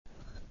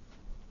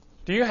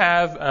Do you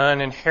have an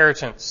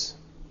inheritance?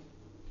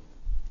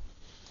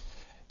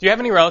 Do you have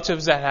any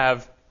relatives that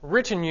have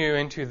written you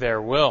into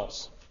their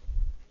wills?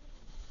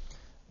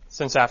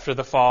 Since after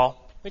the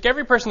fall, like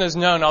every person has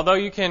known, although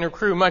you can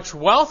accrue much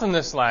wealth in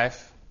this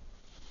life,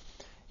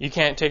 you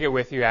can't take it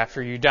with you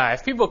after you die.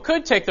 If people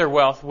could take their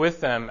wealth with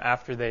them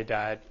after they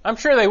died, I'm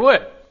sure they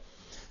would.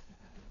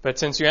 But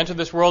since you enter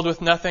this world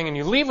with nothing and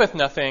you leave with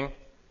nothing,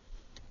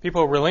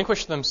 people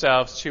relinquish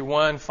themselves to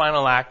one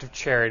final act of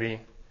charity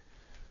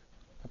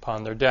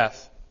upon their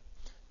death.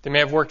 They may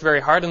have worked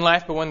very hard in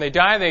life, but when they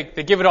die,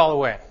 they give it all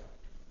away.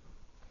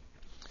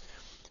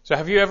 So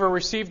have you ever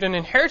received an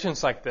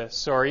inheritance like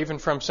this, or even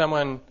from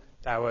someone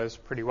that was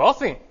pretty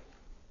wealthy?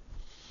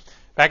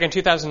 Back in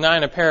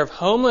 2009, a pair of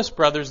homeless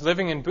brothers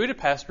living in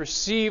Budapest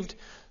received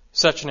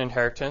such an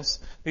inheritance.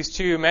 These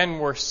two men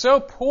were so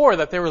poor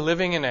that they were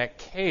living in a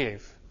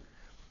cave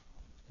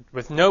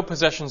with no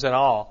possessions at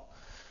all.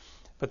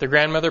 But their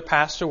grandmother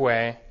passed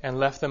away and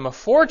left them a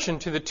fortune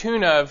to the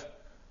tune of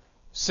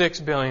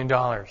 $6 billion.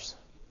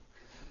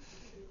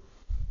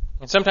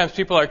 And sometimes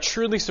people are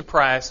truly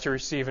surprised to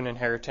receive an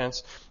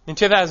inheritance. In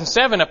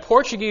 2007, a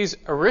Portuguese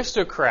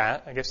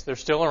aristocrat, I guess they're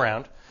still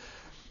around,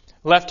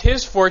 left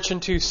his fortune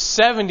to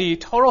 70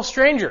 total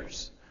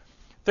strangers.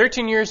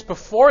 13 years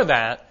before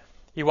that,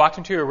 he walked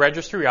into a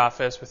registry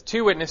office with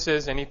two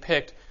witnesses and he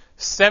picked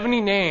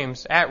 70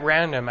 names at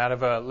random out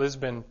of a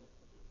Lisbon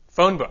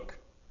phone book.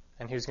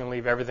 And he was going to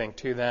leave everything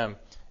to them.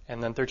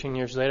 And then 13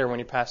 years later, when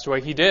he passed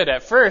away, he did.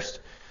 At first,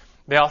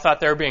 they all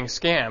thought they were being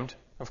scammed,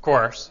 of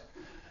course,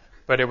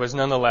 but it was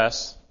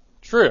nonetheless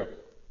true.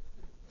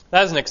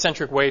 That is an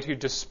eccentric way to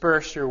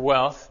disperse your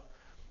wealth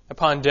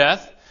upon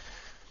death.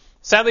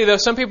 Sadly, though,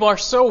 some people are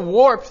so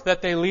warped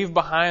that they leave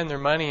behind their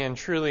money in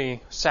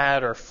truly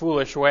sad or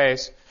foolish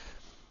ways.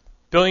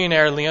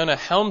 Billionaire Leona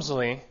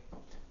Helmsley,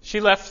 she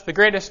left the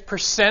greatest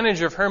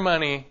percentage of her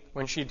money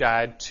when she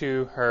died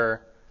to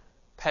her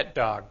pet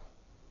dog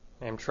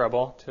named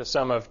Trouble, to a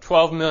sum of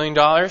 $12 million.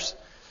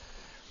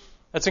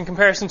 That's in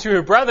comparison to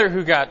her brother,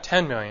 who got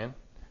 $10 million,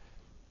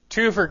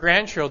 two of her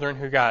grandchildren,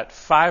 who got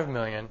 $5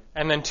 million,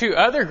 and then two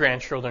other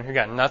grandchildren who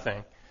got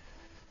nothing.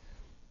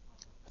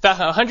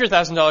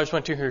 $100,000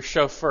 went to her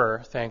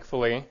chauffeur,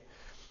 thankfully.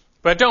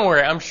 But don't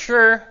worry, I'm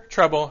sure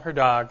Trouble, her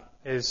dog,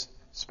 is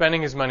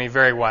spending his money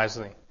very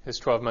wisely, his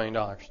 $12 million.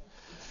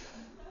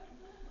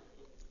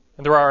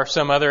 And there are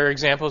some other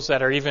examples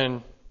that are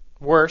even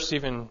worse,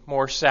 even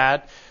more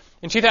sad.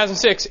 In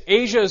 2006,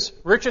 Asia's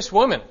richest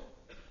woman,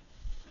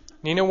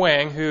 Nina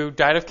Wang, who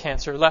died of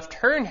cancer, left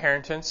her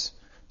inheritance,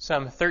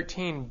 some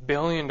 $13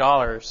 billion,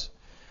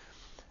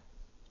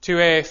 to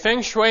a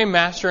Feng Shui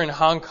master in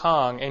Hong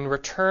Kong in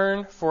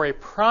return for a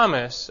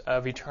promise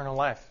of eternal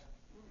life.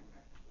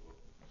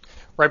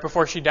 Right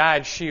before she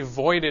died, she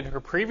voided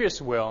her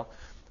previous will,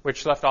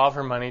 which left all of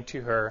her money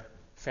to her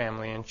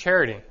family and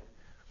charity,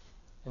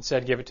 and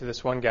said, give it to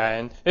this one guy.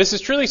 And this is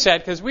truly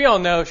sad because we all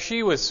know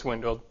she was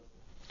swindled.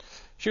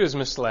 She was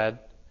misled.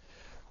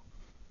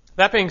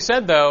 That being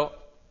said, though,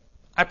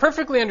 I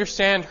perfectly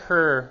understand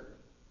her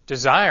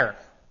desire.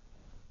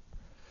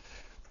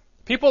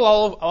 People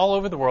all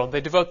over the world,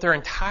 they devote their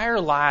entire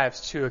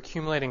lives to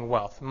accumulating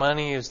wealth.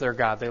 Money is their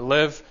God. They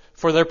live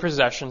for their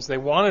possessions. They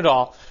want it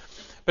all.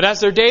 But as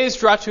their days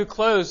draw to a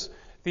close,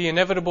 the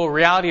inevitable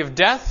reality of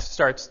death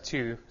starts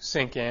to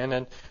sink in.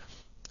 And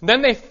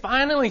then they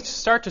finally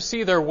start to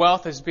see their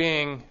wealth as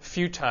being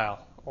futile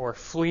or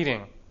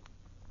fleeting.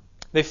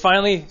 They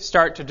finally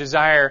start to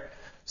desire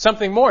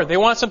something more. They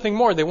want something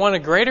more. They want a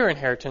greater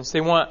inheritance. They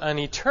want an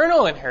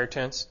eternal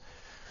inheritance.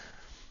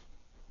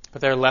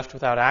 But they're left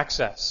without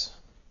access.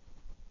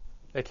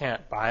 They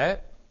can't buy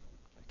it.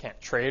 They can't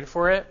trade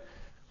for it.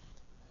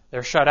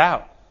 They're shut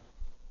out.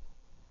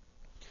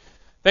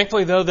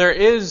 Thankfully, though, there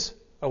is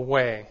a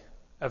way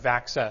of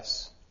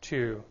access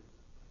to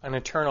an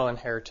eternal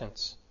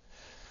inheritance.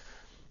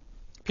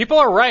 People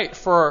are right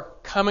for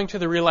coming to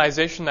the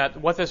realization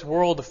that what this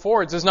world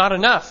affords is not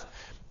enough.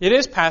 It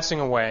is passing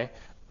away,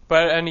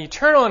 but an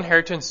eternal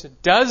inheritance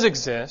does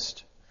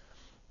exist,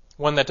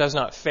 one that does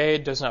not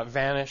fade, does not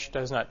vanish,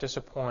 does not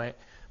disappoint,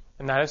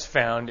 and that is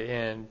found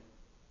in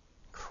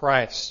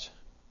Christ.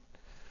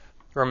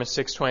 Romans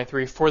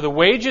 6:23, for the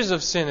wages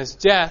of sin is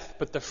death,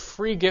 but the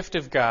free gift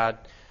of God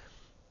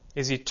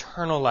is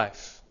eternal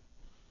life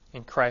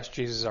in Christ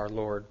Jesus our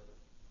Lord.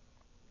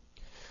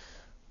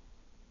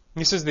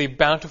 This is the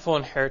bountiful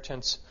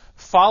inheritance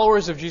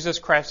followers of Jesus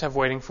Christ have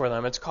waiting for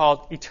them. It's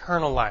called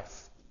eternal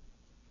life.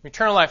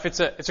 Eternal life, it's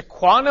a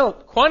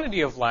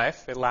quantity of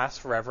life. It lasts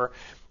forever.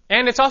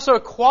 And it's also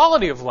a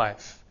quality of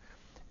life.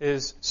 It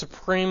is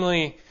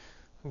supremely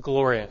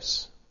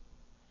glorious.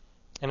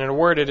 And in a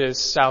word, it is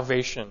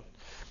salvation.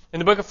 In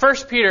the book of 1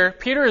 Peter,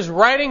 Peter is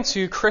writing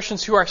to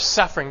Christians who are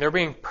suffering. They're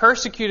being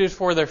persecuted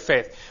for their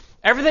faith.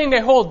 Everything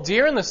they hold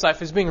dear in this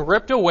life is being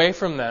ripped away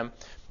from them,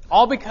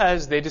 all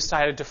because they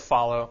decided to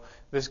follow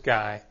this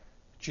guy,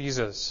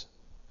 Jesus.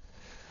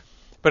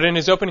 But in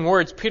his opening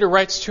words, Peter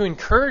writes to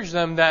encourage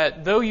them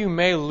that though you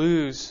may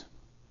lose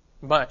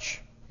much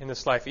in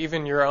this life,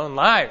 even your own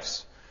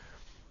lives,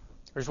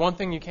 There's one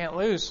thing you can't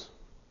lose.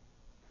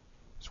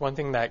 There's one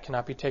thing that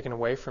cannot be taken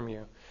away from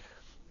you.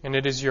 And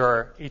it is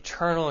your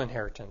eternal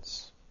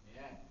inheritance.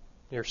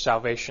 Your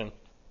salvation.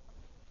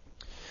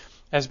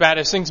 As bad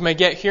as things may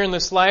get here in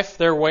this life,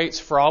 there waits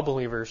for all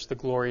believers the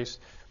glories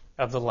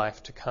of the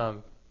life to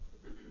come.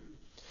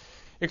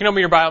 You can open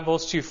your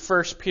Bibles to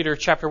 1 Peter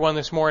chapter 1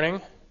 this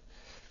morning.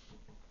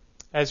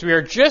 As we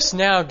are just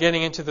now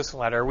getting into this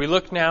letter, we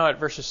look now at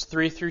verses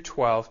 3 through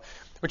 12,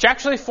 which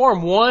actually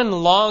form one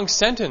long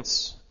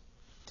sentence.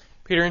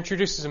 Peter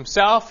introduces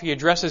himself, he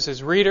addresses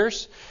his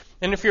readers,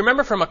 and if you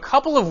remember from a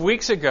couple of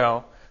weeks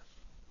ago,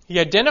 he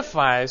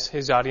identifies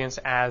his audience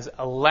as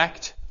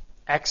elect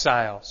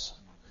exiles.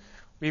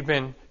 We've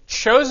been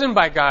chosen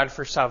by God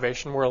for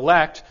salvation. We're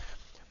elect.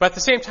 But at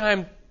the same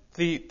time,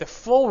 the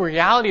full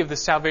reality of the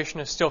salvation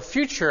is still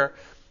future.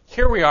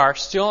 Here we are,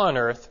 still on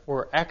earth.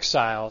 We're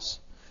exiles.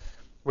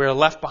 We're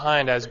left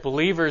behind as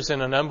believers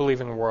in an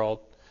unbelieving world.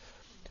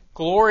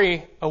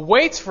 Glory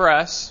awaits for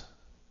us,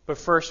 but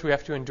first we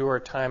have to endure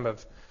a time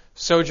of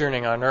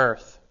sojourning on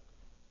earth.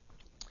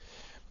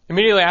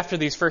 Immediately after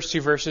these first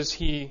two verses,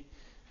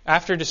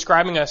 after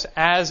describing us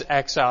as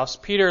exiles,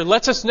 Peter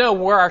lets us know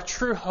where our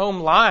true home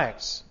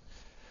lies.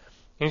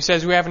 And he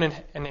says we have an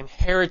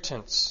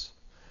inheritance,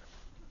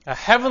 a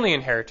heavenly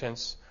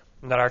inheritance,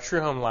 and that our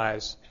true home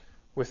lies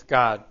with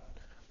God.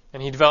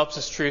 And he develops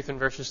this truth in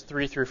verses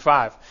 3 through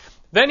 5.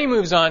 Then he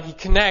moves on, he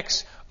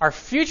connects our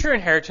future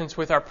inheritance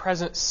with our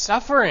present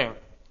suffering.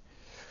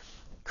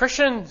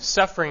 Christian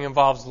suffering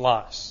involves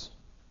loss.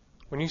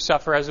 When you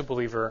suffer as a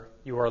believer,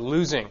 you are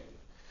losing.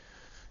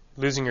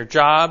 Losing your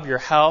job, your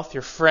health,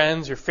 your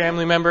friends, your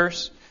family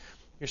members,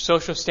 your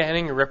social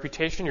standing, your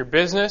reputation, your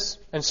business,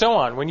 and so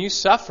on. When you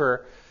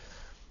suffer,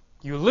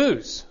 you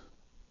lose.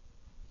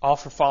 All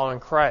for following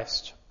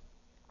Christ.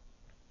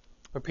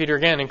 But Peter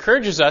again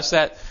encourages us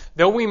that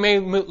though we may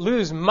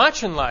lose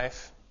much in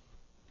life,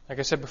 like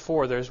I said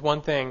before, there's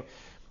one thing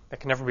that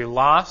can never be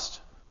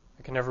lost,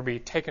 that can never be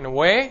taken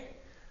away,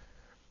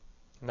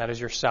 and that is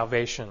your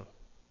salvation.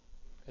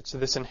 It's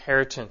this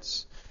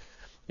inheritance.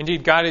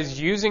 Indeed, God is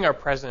using our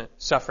present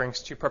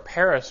sufferings to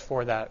prepare us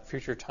for that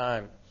future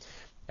time.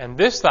 And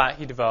this thought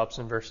he develops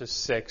in verses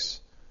 6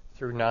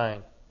 through 9.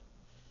 And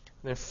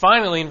then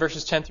finally, in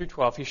verses 10 through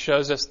 12, he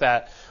shows us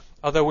that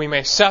although we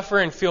may suffer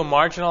and feel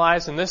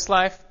marginalized in this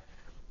life,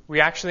 we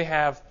actually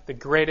have the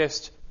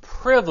greatest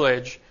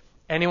privilege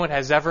anyone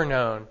has ever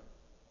known,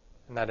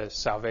 and that is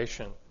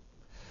salvation.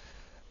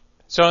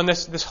 So in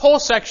this whole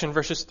section,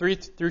 verses 3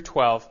 through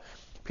 12,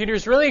 Peter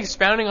is really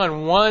expounding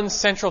on one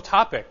central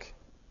topic.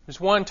 There's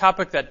one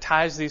topic that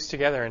ties these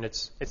together, and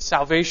it's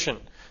salvation,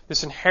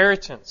 this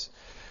inheritance.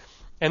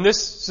 And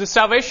this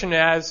salvation,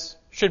 as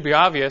should be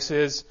obvious,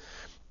 is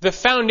the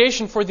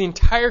foundation for the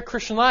entire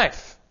Christian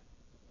life,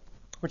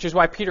 which is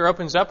why Peter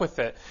opens up with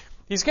it.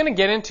 He's going to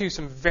get into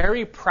some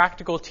very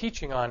practical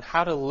teaching on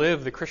how to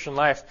live the Christian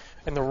life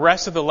in the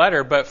rest of the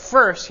letter, but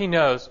first he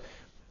knows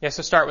he has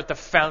to start with the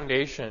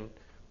foundation,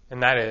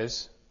 and that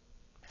is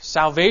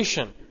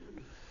salvation.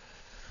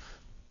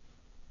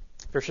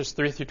 Verses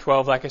 3 through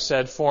 12, like I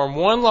said, form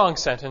one long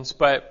sentence,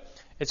 but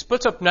it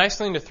splits up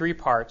nicely into three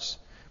parts.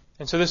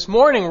 And so this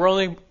morning, we're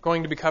only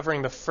going to be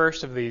covering the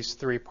first of these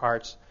three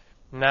parts,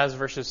 and that is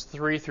verses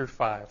 3 through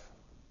 5.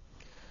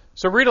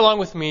 So read along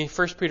with me,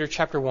 1 Peter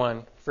chapter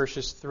 1,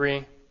 verses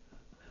 3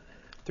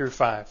 through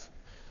 5,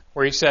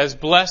 where he says,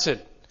 Blessed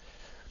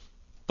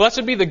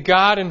be the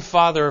God and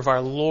Father of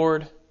our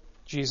Lord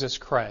Jesus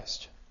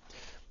Christ,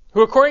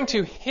 who according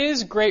to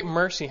his great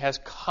mercy has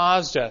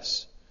caused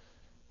us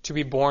to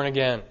be born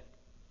again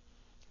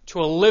to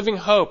a living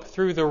hope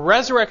through the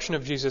resurrection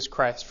of Jesus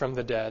Christ from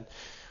the dead,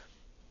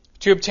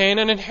 to obtain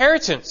an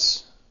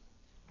inheritance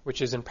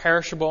which is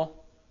imperishable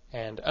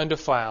and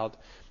undefiled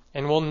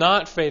and will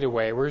not fade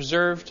away,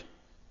 reserved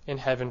in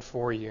heaven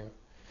for you,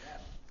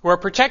 who are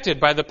protected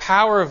by the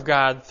power of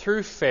God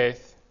through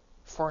faith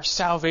for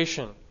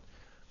salvation,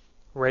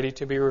 ready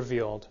to be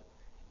revealed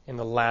in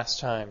the last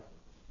time.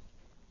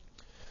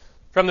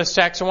 From this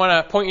text, I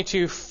want to point you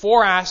to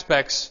four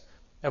aspects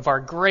of our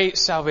great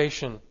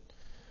salvation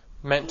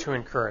meant to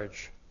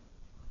encourage.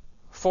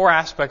 Four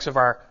aspects of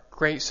our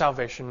great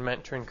salvation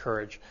meant to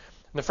encourage.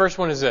 And the first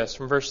one is this,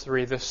 from verse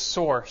 3, the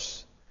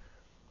source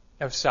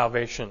of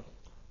salvation.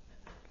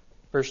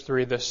 Verse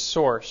 3, the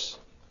source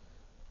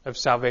of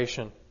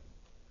salvation.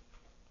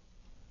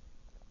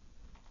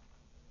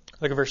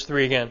 Look at verse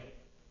 3 again.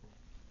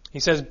 He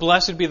says,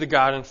 Blessed be the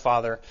God and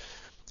Father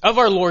of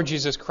our Lord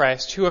Jesus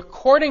Christ, who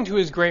according to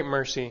his great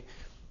mercy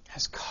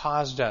has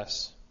caused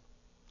us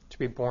to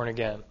be born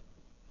again.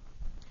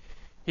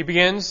 He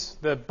begins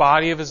the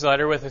body of his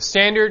letter with a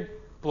standard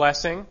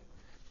blessing.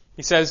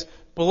 He says,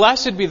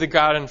 Blessed be the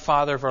God and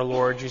Father of our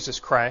Lord Jesus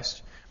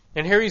Christ.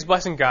 And here he's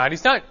blessing God.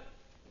 He's not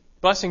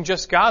blessing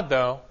just God,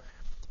 though.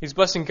 He's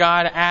blessing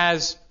God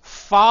as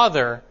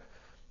Father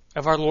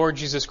of our Lord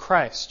Jesus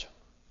Christ.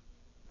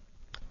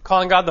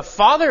 Calling God the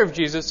Father of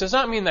Jesus does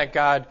not mean that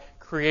God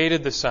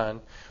created the Son,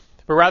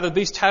 but rather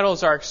these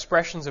titles are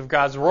expressions of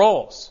God's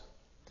roles.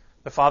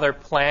 The Father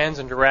plans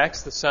and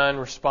directs, the Son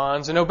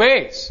responds and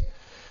obeys.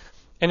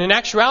 And in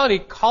actuality,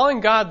 calling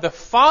God the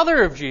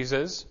Father of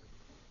Jesus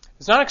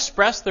does not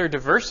express their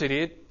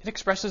diversity, it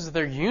expresses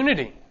their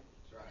unity.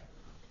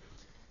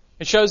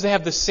 It shows they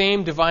have the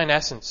same divine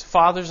essence.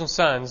 Fathers and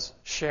sons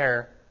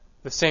share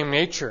the same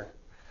nature.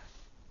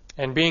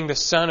 And being the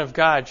Son of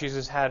God,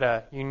 Jesus had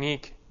a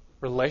unique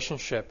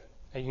relationship,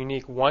 a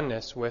unique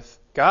oneness with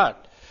God.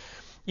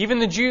 Even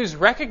the Jews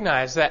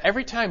recognized that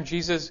every time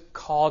Jesus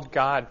called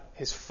God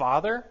his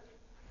Father,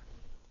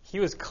 he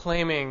was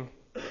claiming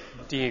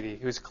deity.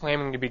 He was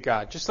claiming to be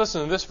God. Just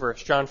listen to this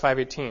verse, John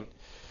 5:18.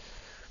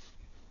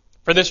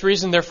 For this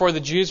reason, therefore, the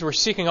Jews were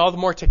seeking all the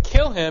more to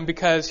kill him,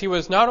 because he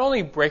was not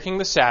only breaking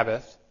the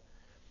Sabbath,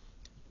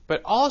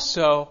 but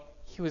also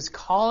he was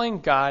calling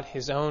God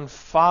his own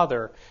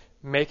Father,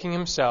 making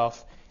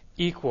himself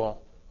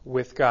equal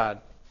with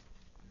God.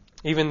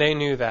 Even they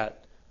knew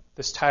that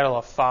this title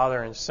of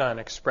Father and Son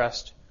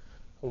expressed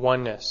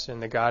oneness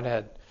in the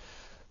Godhead.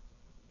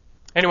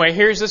 Anyway,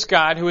 here's this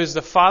God who is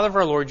the Father of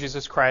our Lord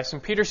Jesus Christ,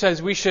 and Peter says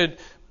we should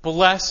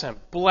bless him,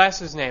 bless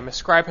his name,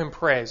 ascribe him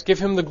praise, give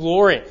him the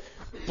glory.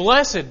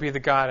 Blessed be the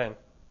God and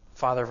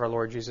Father of our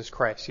Lord Jesus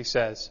Christ, he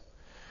says.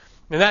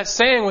 And that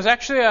saying was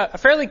actually a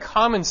fairly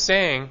common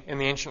saying in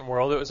the ancient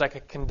world. It was like a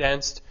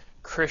condensed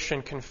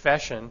Christian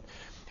confession.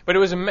 But it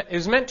was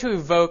meant to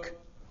evoke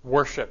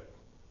worship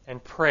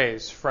and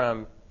praise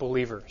from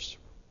believers.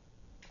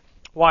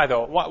 Why,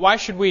 though? Why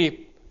should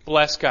we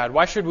bless God?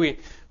 Why should we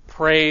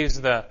praise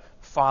the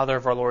Father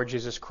of our Lord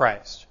Jesus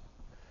Christ?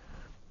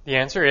 The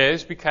answer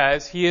is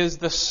because he is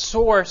the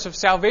source of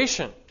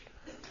salvation.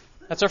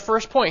 That's our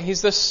first point.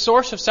 He's the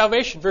source of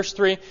salvation. Verse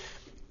 3,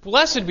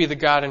 blessed be the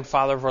God and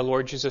Father of our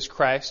Lord Jesus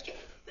Christ,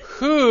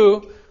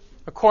 who,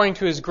 according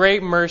to his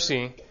great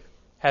mercy,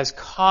 has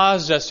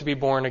caused us to be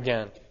born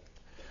again.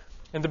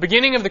 And the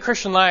beginning of the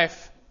Christian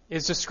life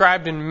is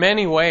described in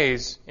many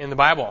ways in the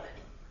Bible.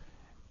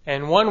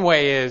 And one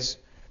way is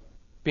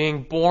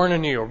being born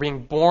anew, or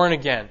being born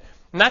again.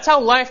 And that's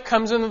how life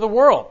comes into the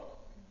world.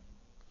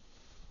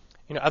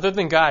 Other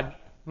than God,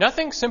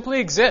 nothing simply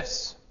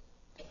exists.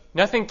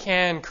 Nothing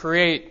can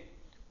create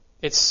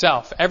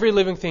itself. Every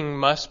living thing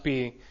must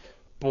be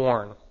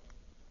born.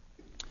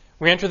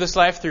 We enter this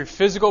life through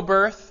physical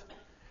birth,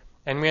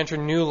 and we enter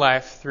new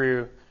life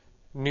through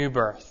new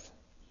birth,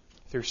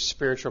 through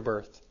spiritual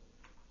birth.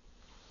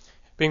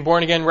 Being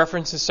born again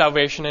references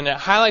salvation, and it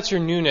highlights your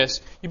newness.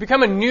 You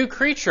become a new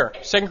creature.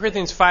 2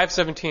 Corinthians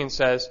 5:17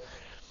 says,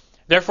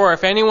 therefore,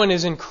 if anyone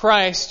is in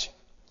Christ,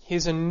 he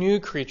is a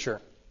new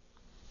creature.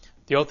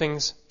 The old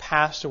things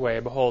passed away.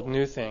 Behold,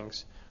 new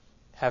things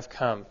have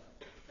come.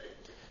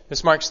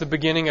 This marks the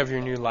beginning of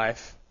your new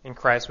life in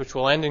Christ, which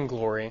will end in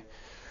glory.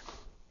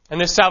 And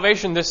this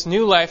salvation, this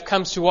new life,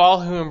 comes to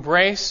all who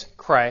embrace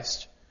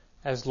Christ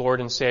as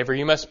Lord and Savior.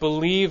 You must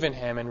believe in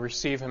him and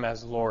receive him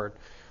as Lord.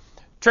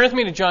 Turn with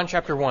me to John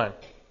chapter 1.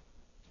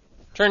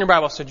 Turn your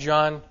Bibles to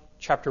John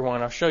chapter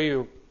 1. I'll show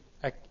you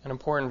an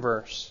important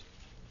verse.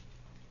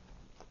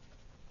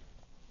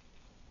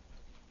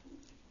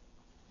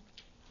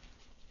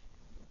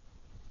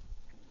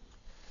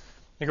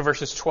 Look at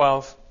verses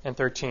 12 and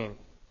 13.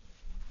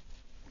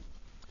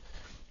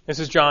 This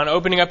is John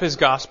opening up his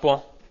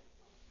gospel.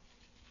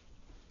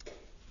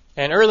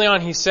 And early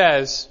on he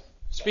says,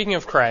 speaking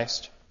of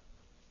Christ,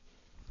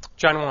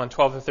 John 1,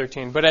 12 and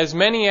 13, but as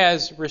many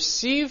as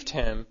received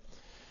him,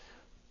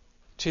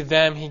 to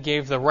them he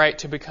gave the right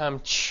to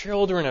become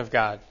children of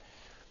God,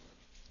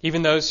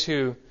 even those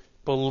who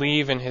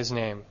believe in his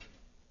name,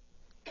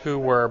 who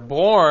were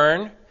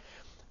born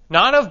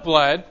not of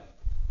blood,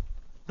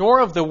 nor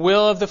of the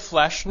will of the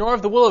flesh, nor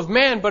of the will of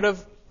man, but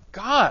of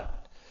God.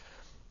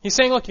 He's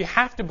saying, look, you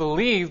have to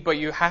believe, but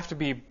you have to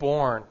be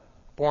born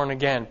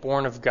again,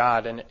 born of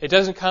God. And it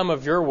doesn't come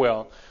of your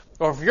will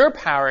or of your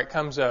power, it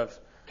comes of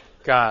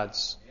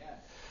God's.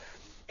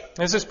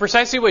 This is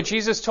precisely what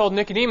Jesus told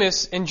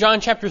Nicodemus in John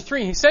chapter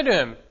 3. He said to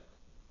him,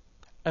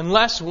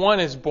 unless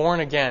one is born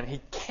again, he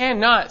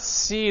cannot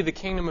see the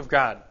kingdom of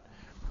God.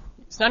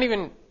 It's not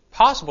even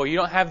possible. You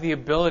don't have the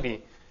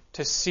ability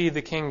to see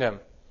the kingdom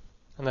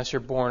unless you're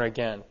born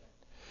again.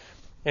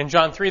 In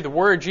John 3, the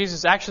word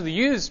Jesus actually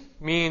used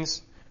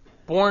means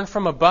born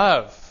from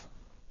above.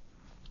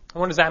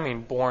 What does that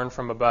mean, born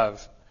from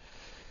above?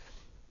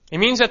 It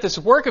means that this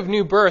work of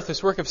new birth,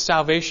 this work of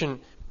salvation,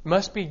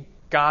 must be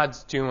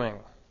God's doing.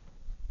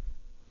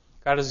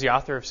 God is the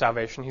author of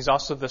salvation. He's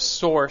also the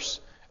source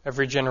of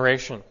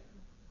regeneration.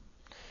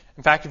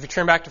 In fact, if you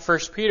turn back to 1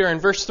 Peter in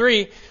verse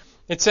 3,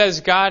 it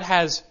says God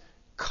has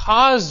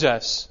caused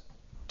us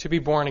to be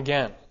born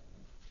again.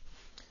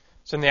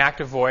 It's in the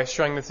active voice,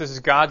 showing that this is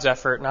God's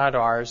effort, not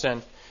ours.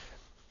 And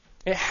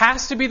it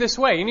has to be this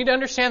way. You need to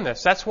understand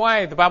this. That's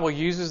why the Bible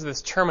uses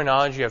this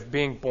terminology of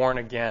being born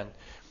again.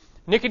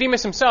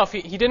 Nicodemus himself,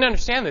 he didn't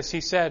understand this.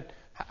 He said,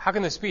 how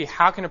can this be?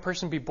 How can a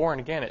person be born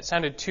again? It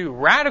sounded too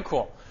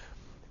radical.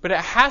 But it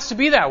has to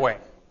be that way.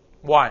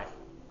 Why?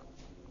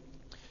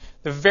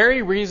 The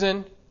very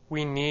reason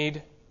we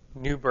need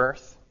new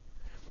birth,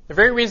 the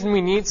very reason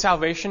we need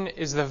salvation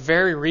is the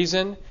very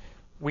reason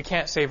we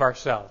can't save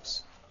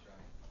ourselves.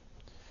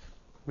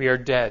 We are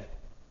dead.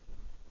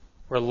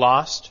 We're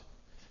lost.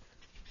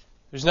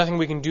 There's nothing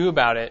we can do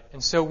about it,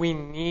 and so we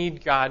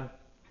need God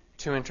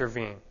to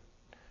intervene.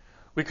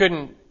 We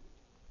couldn't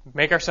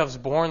make ourselves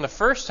born the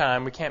first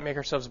time. We can't make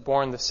ourselves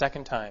born the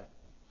second time.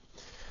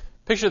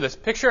 Picture this.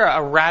 Picture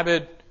a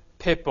rabid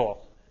pit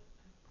bull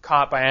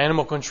caught by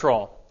animal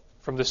control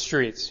from the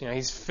streets.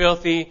 He's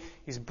filthy,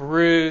 he's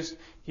bruised,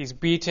 he's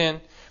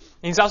beaten.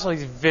 And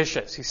he's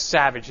vicious, he's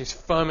savage, he's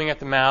foaming at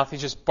the mouth,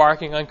 he's just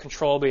barking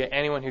uncontrollably at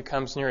anyone who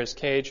comes near his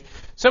cage.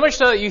 So much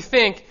so that you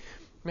think,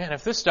 man,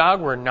 if this dog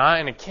were not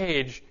in a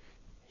cage,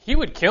 he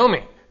would kill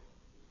me.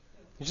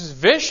 He's just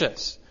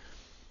vicious.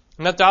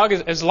 And that dog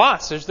is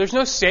lost. There's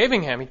no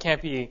saving him. He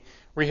can't be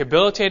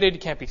rehabilitated, he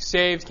can't be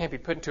saved, he can't be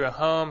put into a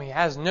home, he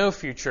has no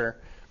future.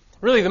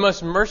 Really, the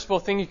most merciful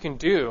thing you can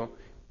do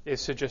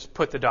is to just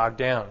put the dog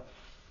down.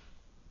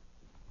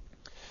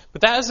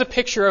 But that is a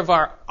picture of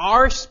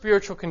our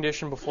spiritual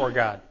condition before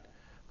God.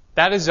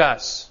 That is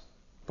us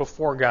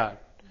before God.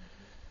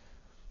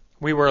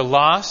 We were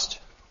lost,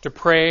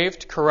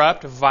 depraved,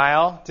 corrupt,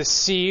 vile,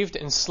 deceived,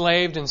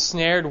 enslaved,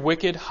 ensnared,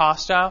 wicked,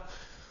 hostile.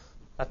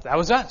 That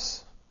was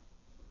us.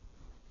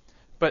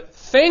 But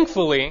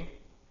thankfully,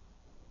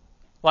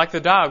 like the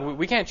dog,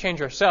 we can't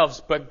change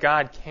ourselves, but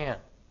God can.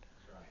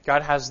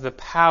 God has the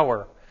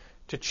power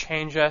to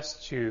change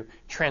us, to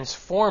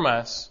transform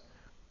us,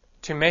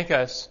 to make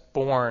us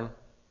born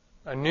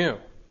anew.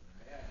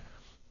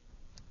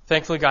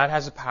 Thankfully, God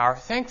has the power.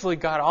 Thankfully,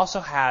 God also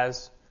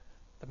has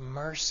the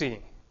mercy.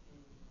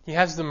 He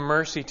has the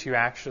mercy to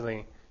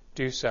actually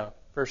do so.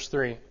 Verse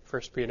 3,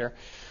 1 Peter,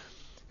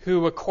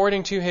 who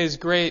according to His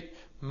great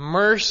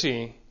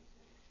mercy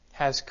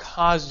has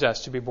caused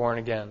us to be born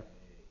again.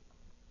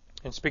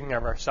 And speaking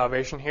of our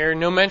salvation here,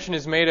 no mention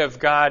is made of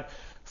God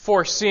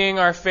foreseeing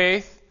our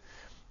faith,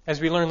 as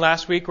we learned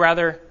last week.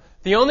 Rather,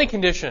 the only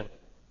condition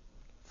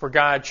for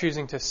God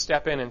choosing to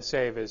step in and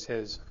save is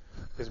His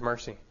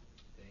mercy.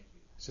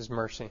 It's His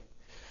mercy.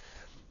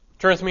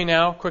 Turn with me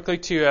now quickly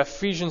to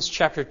Ephesians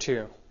chapter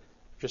 2.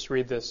 Just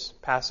read this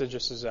passage.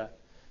 This is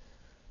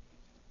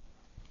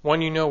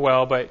one you know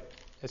well, but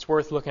it's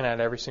worth looking at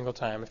every single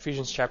time.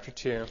 Ephesians chapter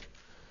 2.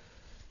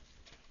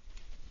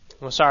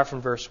 We'll start from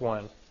verse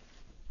 1.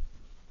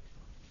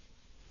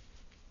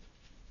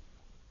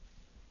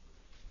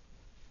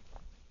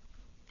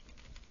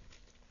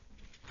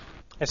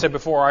 I said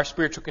before, our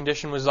spiritual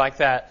condition was like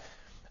that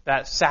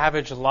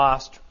savage,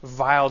 lost,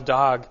 vile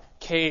dog,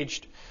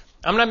 caged.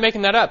 I'm not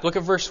making that up. Look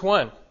at verse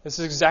 1. This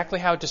is exactly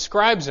how it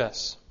describes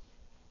us.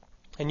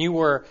 And you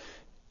were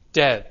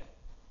dead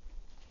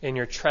in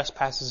your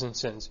trespasses and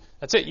sins.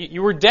 That's it.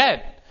 You were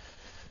dead,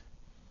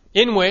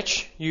 in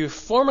which you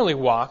formerly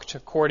walked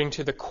according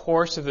to the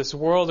course of this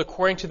world,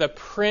 according to the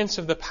prince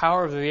of the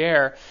power of the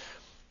air,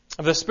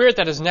 of the spirit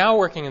that is now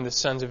working in the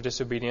sons of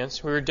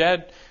disobedience. We were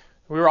dead.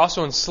 We were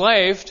also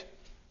enslaved.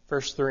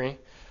 Verse 3,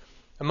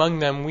 among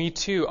them we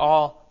too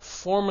all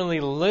formerly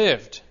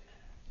lived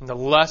in the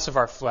lusts of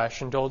our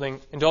flesh, indulging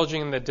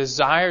in the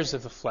desires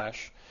of the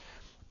flesh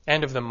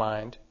and of the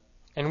mind,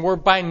 and were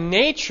by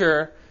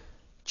nature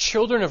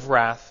children of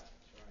wrath,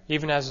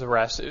 even as the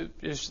rest. It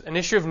is an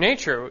issue of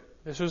nature.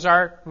 This was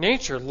our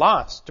nature,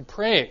 lost,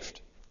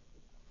 depraved.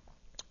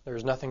 There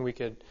was nothing we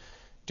could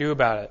do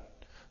about it.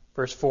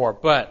 Verse 4,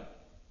 but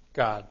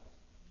God.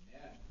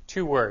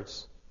 2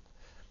 words.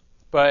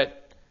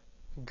 But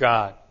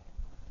God.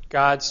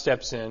 God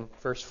steps in,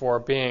 verse 4,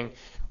 being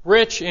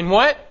rich in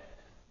what?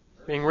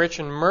 Being rich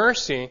in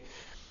mercy,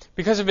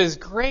 because of His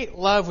great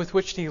love with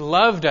which He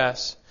loved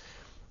us,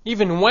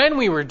 even when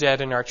we were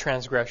dead in our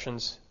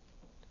transgressions,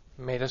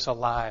 made us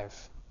alive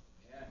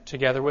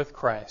together with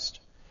Christ.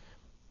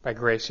 By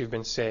grace you've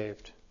been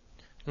saved.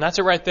 And that's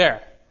it right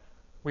there.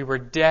 We were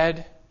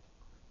dead.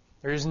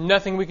 There is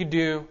nothing we could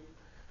do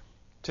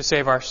to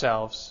save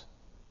ourselves.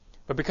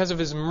 But because of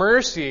His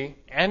mercy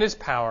and His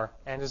power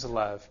and His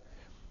love,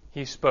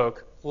 He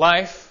spoke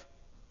life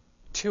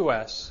to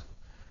us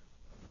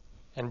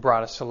and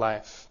brought us to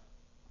life.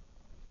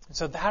 And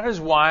so that is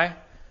why,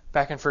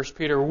 back in 1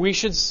 Peter, we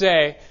should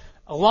say,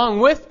 along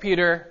with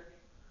Peter,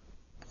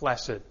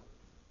 blessed.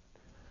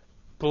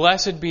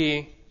 Blessed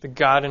be the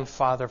God and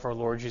Father of our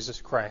Lord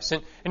Jesus Christ.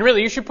 And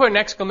really, you should put an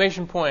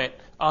exclamation point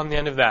on the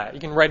end of that. You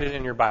can write it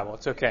in your Bible.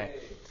 It's okay.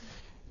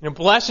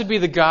 Blessed be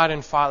the God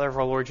and Father of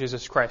our Lord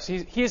Jesus Christ.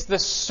 He is the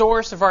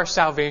source of our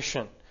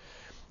salvation.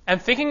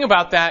 And thinking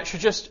about that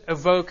should just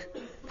evoke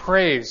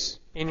praise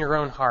in your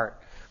own heart.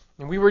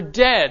 And we were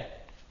dead,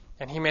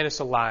 and He made us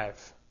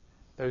alive,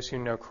 those who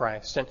know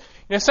Christ.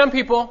 And some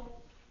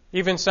people,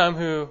 even some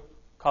who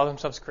call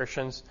themselves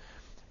Christians,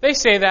 they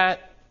say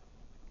that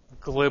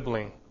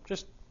glibly,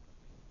 just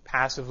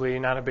passively,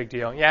 not a big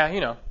deal.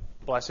 Yeah,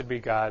 blessed be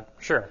God.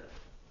 Sure,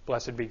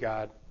 blessed be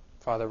God,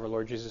 Father of our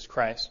Lord Jesus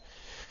Christ.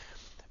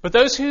 But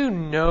those who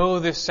know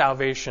this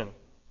salvation,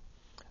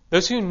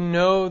 those who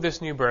know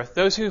this new birth,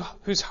 those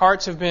whose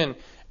hearts have been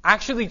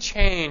actually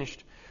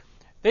changed,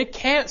 they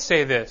can't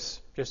say this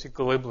just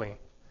glibly.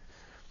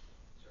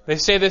 They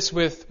say this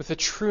with a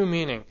true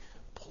meaning.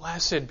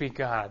 Blessed be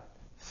God.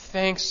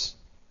 Thanks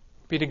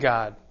be to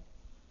God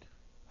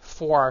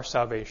for our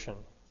salvation.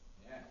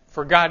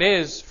 For God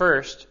is,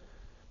 first,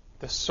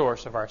 the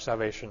source of our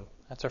salvation.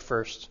 That's our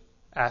first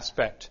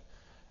aspect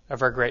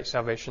of our great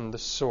salvation, the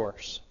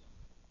source.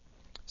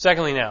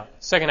 Secondly now,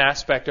 second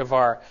aspect of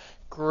our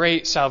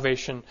great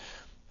salvation,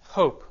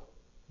 hope.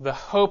 The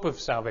hope of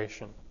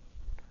salvation.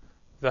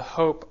 The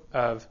hope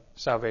of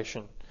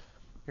salvation.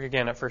 Look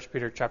again at 1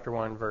 Peter chapter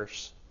 1,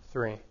 verse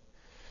 3.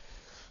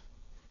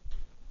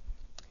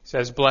 He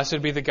says,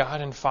 Blessed be the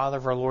God and Father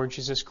of our Lord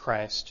Jesus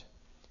Christ,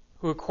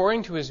 who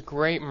according to his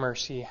great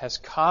mercy has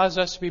caused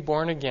us to be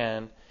born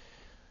again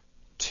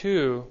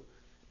to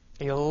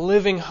a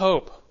living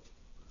hope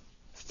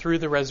through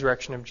the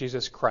resurrection of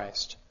Jesus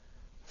Christ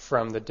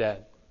from the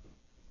dead.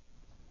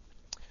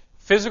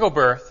 Physical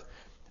birth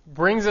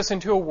brings us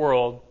into a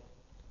world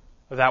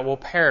that will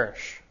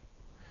perish.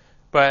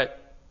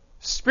 But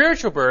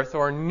spiritual birth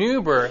or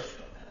new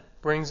birth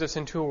brings us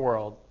into a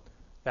world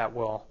that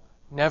will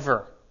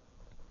never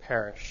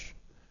perish.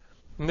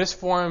 And this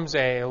forms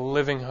a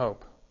living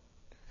hope.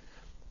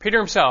 Peter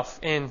himself,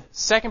 in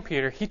 2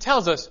 Peter, he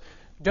tells us,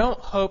 don't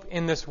hope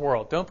in this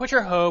world. Don't put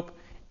your hope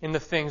in the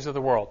things of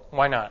the world.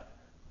 Why not?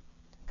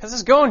 Because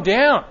it's going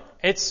down.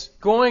 It's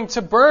going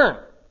to burn.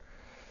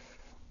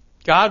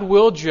 God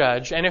will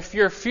judge, and if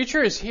your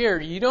future is here,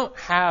 you don't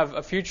have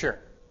a future.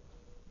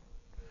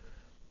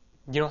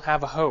 You don't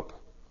have a hope.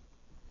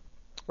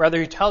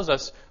 Rather, he tells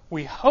us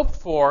we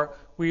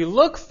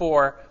look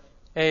for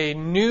a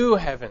new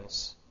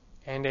heavens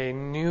and a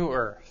new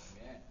earth.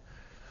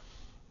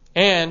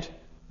 And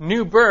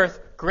new birth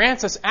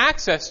grants us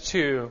access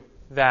to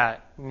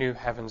that new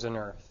heavens and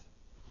earth.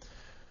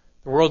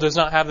 The world does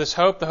not have this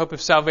hope, the hope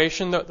of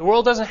salvation. The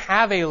world doesn't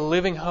have a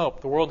living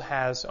hope. The world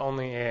has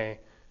only a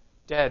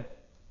dead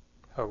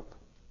hope.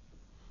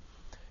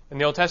 In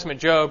the Old Testament,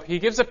 Job, he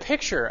gives a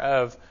picture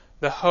of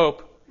the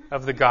hope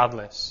of the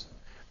godless.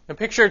 Now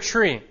picture a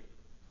tree.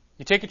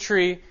 You take a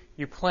tree,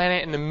 you plant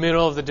it in the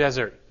middle of the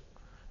desert.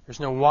 There's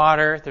no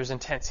water, there's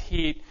intense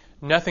heat,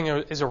 nothing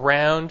is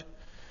around.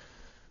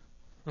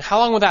 And how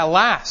long will that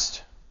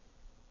last?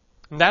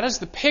 And that is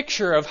the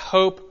picture of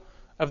hope,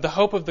 of the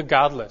hope of the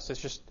godless.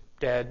 It's just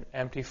dead,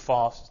 empty,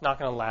 false. It's not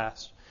going to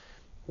last.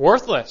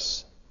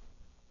 Worthless.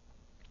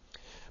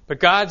 But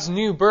God's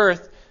new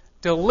birth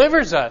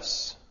delivers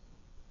us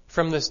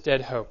from this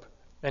dead hope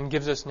and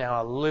gives us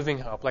now a living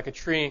hope. Like a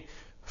tree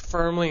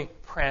firmly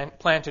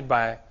planted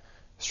by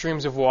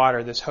streams of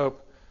water, this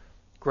hope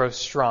grows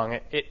strong.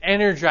 It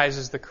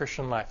energizes the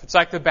Christian life. It's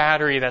like the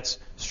battery that's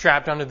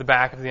strapped onto the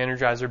back of the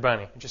Energizer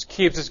Bunny. It just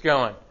keeps us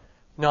going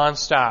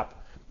nonstop,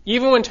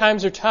 even when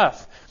times are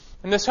tough.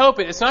 And this hope,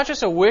 it's not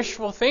just a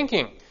wishful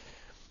thinking.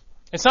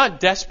 It's not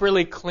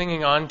desperately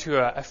clinging on to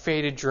a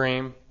faded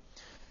dream.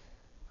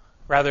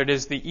 Rather, it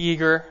is the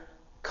eager,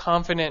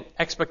 confident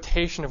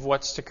expectation of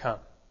what's to come.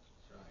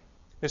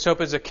 This hope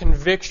is a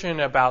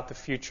conviction about the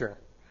future.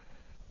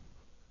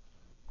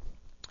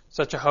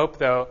 Such a hope,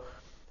 though,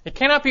 it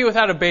cannot be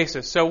without a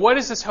basis. So what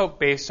is this hope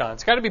based on?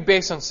 It's got to be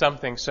based on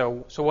something.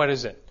 So what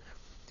is it?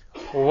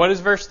 Well, what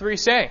does verse 3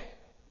 say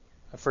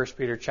of 1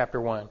 Peter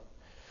chapter 1?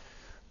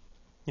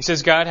 He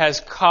says God has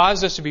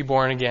caused us to be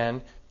born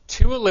again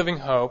to a living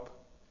hope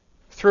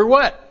through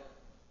what?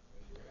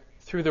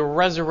 Through the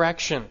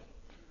resurrection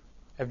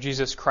of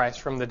Jesus Christ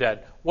from the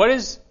dead. What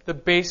is the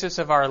basis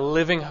of our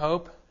living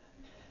hope?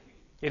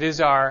 It is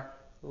our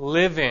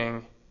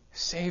living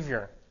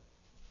Savior.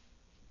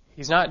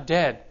 He's not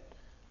dead.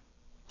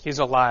 He's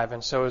alive,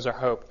 and so is our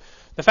hope.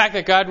 The fact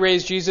that God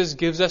raised Jesus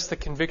gives us the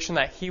conviction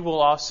that He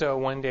will also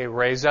one day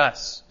raise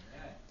us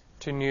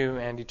to new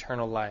and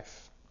eternal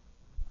life.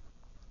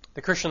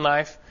 The Christian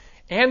life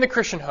and the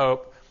Christian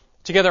hope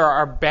together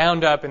are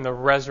bound up in the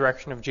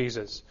resurrection of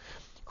Jesus.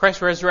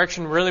 Christ's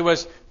resurrection really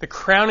was the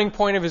crowning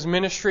point of His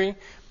ministry.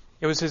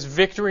 It was His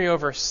victory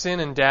over sin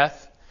and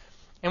death.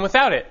 And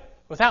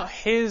without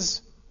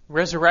His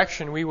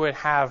resurrection, we would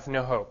have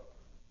no hope.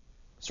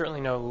 Certainly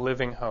no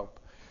living hope.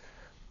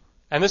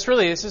 And this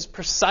is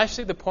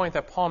precisely the point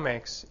that Paul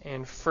makes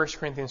in 1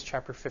 Corinthians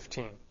chapter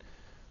 15.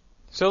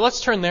 So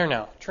let's turn there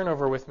now. Turn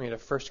over with me to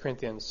 1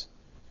 Corinthians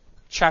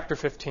chapter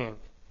 15.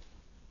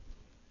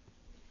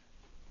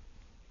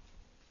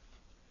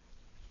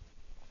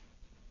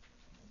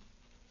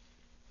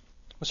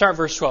 We'll start at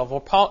verse 12.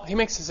 Well, Paul, he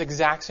makes this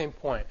exact same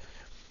point.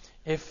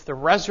 If the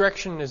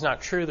resurrection is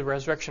not true, the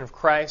resurrection of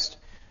Christ,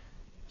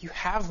 you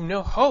have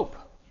no hope.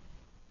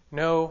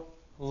 No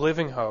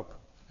living hope,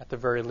 at the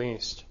very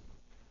least.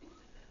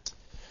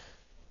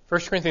 1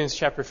 Corinthians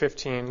chapter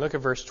 15, look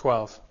at verse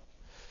 12.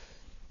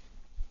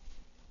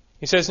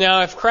 He says,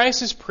 Now if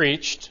Christ is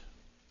preached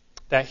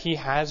that He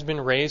has been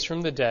raised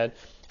from the dead,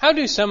 how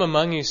do some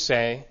among you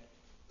say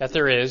that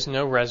there is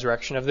no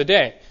resurrection of the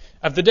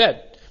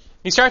dead?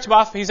 He starts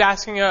off, he's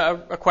asking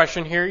a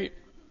question here.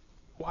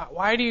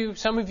 Why do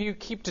some of you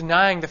keep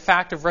denying the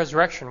fact of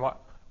resurrection?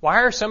 Why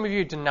are some of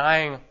you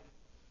denying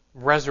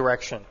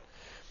resurrection?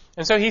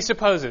 And so he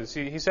supposes.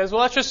 He says,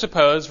 well, let's just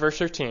suppose, verse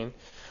 13.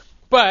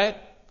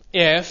 But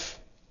if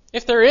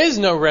If there is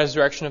no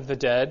resurrection of the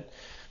dead,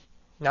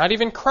 not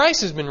even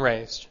Christ has been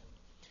raised.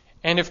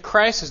 And if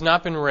Christ has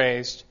not been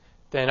raised,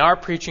 then our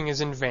preaching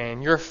is in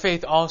vain. Your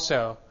faith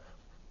also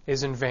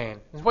is in vain.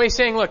 That's what he's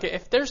saying. Look,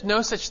 if there's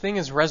no such thing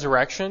as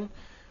resurrection,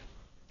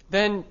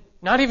 then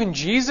not even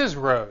Jesus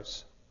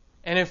rose.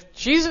 And if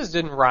Jesus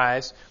didn't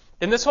rise,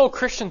 then this whole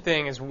Christian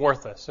thing is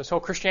worthless. This whole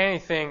Christianity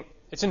thing,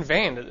 it's in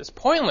vain. It's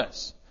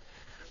pointless.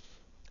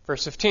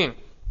 Verse 15.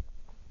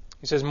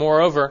 He says,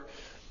 moreover,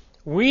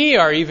 we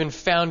are even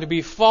found to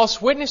be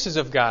false witnesses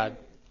of God,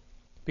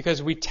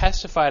 because we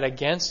testified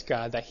against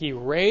God that he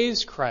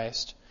raised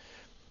Christ,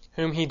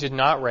 whom he did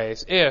not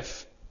raise,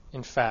 if,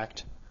 in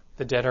fact,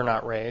 the dead are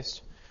not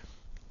raised.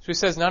 So he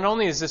says, not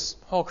only is this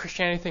whole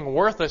Christianity thing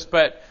worthless,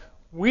 but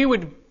we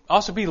would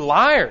also be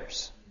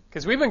liars,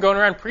 because we've been going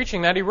around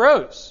preaching that he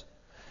rose.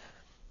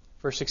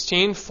 Verse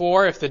 16,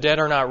 for if the dead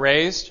are not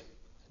raised,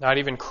 not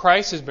even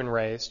Christ has been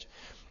raised.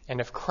 And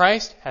if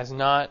Christ has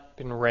not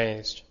been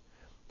raised,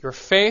 your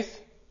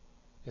faith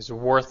is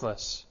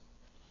worthless.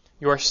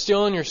 You are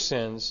still in your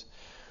sins.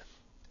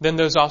 Then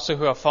those also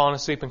who have fallen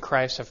asleep in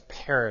Christ have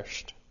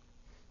perished.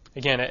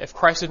 Again, if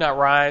Christ did not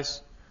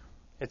rise,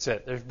 it's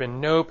it. There's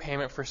been no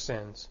payment for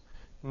sins.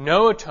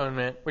 No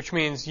atonement, which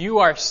means you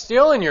are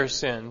still in your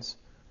sins,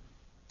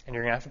 and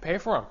you're going to have to pay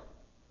for them.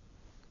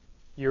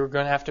 You're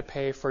going to have to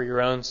pay for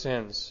your own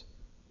sins.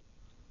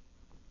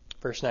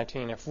 Verse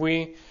 19, if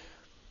we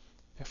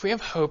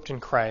have hoped in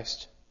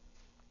Christ,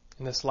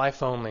 in this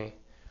life only,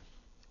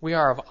 we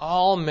are of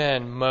all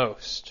men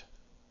most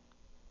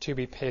to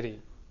be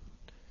pitied.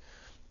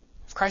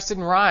 If Christ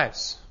didn't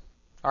rise,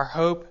 our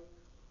hope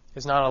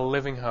is not a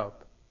living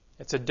hope.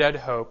 It's a dead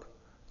hope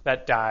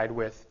that died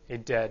with a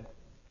dead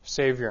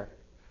Savior.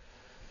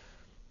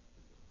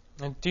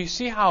 And do you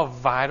see how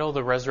vital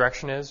the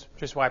resurrection is?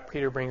 Which is why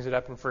Peter brings it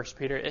up in 1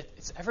 Peter.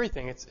 It's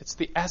everything. It's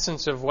the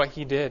essence of what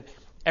he did.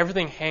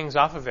 Everything hangs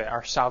off of it.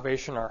 Our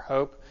salvation, our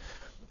hope.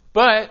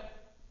 But,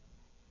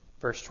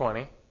 verse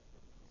 20,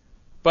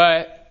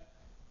 but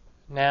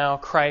now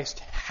Christ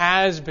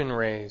has been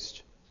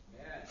raised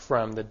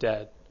from the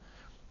dead.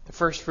 The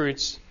first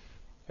fruits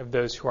of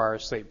those who are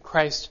asleep.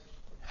 Christ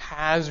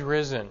has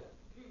risen.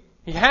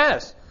 He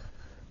has.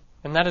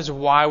 And that is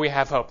why we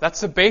have hope.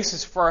 That's the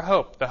basis for our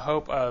hope, the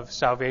hope of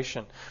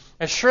salvation.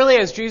 As surely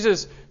as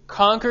Jesus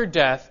conquered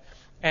death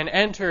and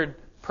entered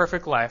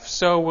perfect life,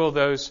 so will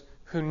those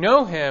who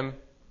know him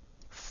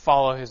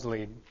follow his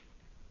lead.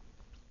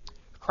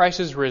 Christ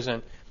is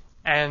risen,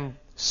 and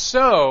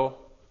so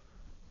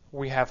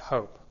we have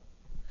hope.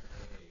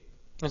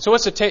 And so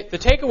what's the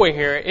takeaway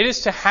here? It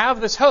is to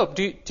have this hope.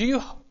 Do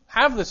you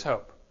have this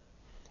hope?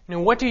 You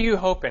know, what do you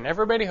hope in?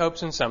 Everybody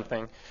hopes in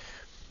something.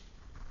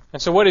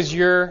 And so what is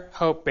your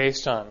hope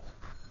based on?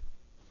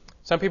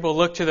 Some people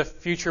look to the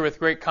future with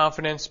great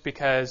confidence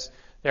because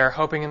they are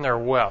hoping in their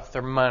wealth,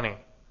 their money.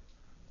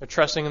 They're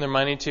trusting in their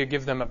money to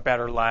give them a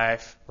better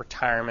life,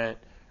 retirement,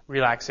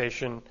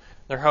 relaxation.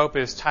 Their hope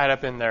is tied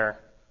up in their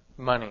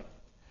money.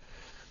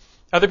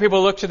 Other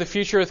people look to the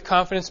future with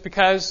confidence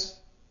because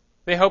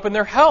they hope in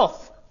their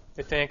health.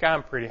 They think,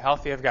 I'm pretty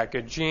healthy, I've got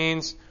good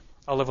genes,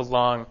 I'll live a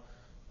long,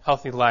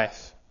 healthy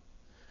life.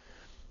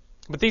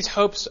 But these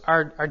hopes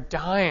are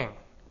dying.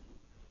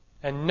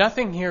 And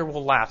nothing here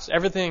will last.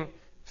 Everything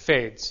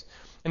fades.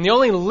 And the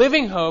only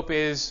living hope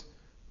is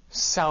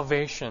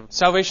salvation.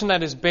 Salvation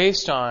that is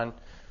based on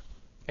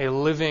a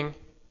living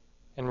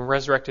and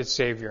resurrected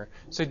Savior.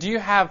 So do you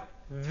have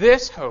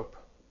this hope?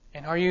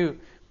 And are you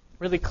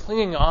really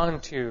clinging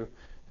on to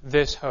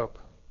this hope?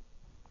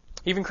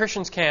 Even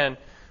Christians can,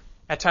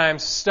 at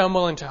times,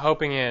 stumble into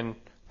hoping in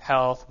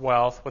health,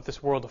 wealth, what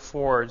this world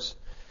affords.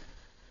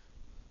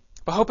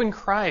 But hope in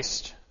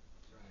Christ.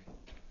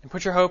 And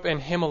put your hope in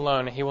him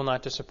alone, and he will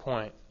not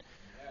disappoint.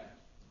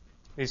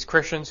 These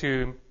Christians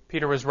who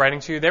Peter was writing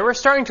to, they were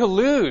starting to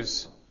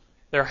lose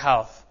their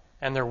health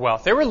and their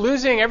wealth. They were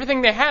losing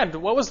everything they had.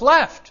 What was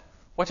left?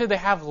 What did they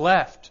have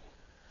left?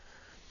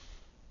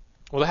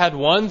 Well, they had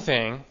one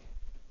thing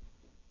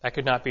that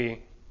could not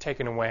be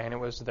taken away, and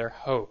it was their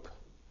hope.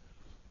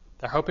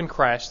 Their hope in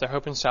Christ, their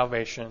hope in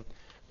salvation.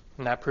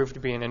 And that proved to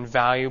be an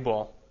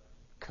invaluable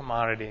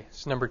commodity.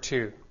 It's number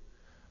 2.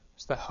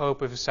 It's the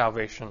hope of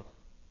salvation.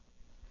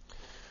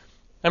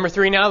 Number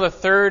 3, now the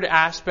third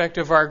aspect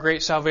of our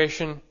great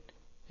salvation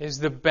is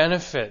the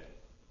benefit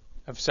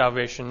of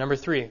salvation. Number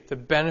 3, the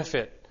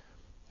benefit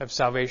of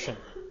salvation.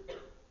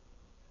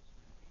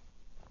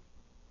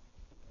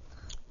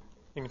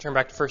 You can turn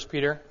back to 1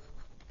 Peter.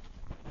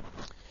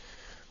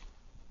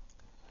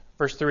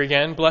 Verse 3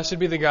 again, blessed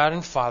be the God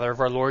and Father of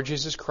our Lord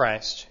Jesus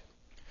Christ,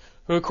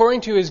 who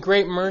according to his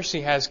great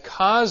mercy has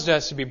caused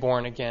us to be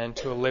born again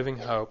to a living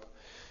hope,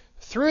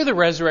 through the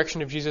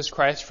resurrection of Jesus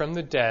Christ from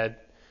the dead.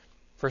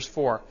 Verse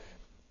 4,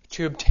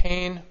 to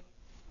obtain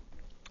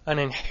an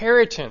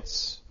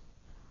inheritance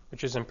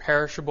which is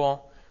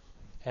imperishable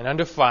and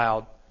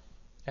undefiled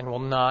and will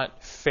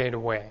not fade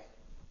away.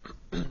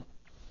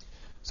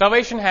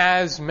 Salvation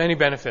has many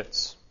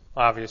benefits,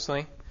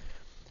 obviously.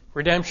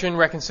 Redemption,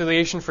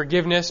 reconciliation,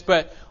 forgiveness,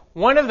 but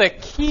one of the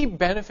key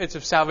benefits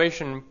of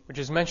salvation, which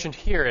is mentioned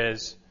here,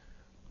 is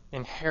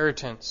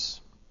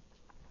inheritance.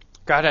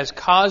 God has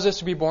caused us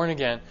to be born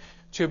again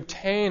to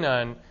obtain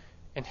an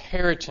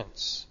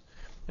inheritance.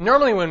 And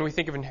normally when we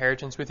think of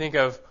inheritance, we think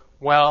of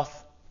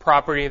wealth,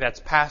 property that's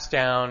passed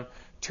down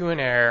to an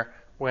heir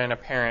when a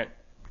parent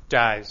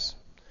dies.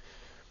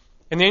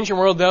 In the ancient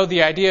world, though,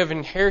 the idea of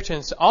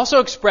inheritance also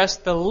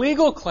expressed the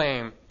legal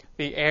claim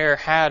the heir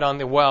had on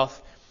the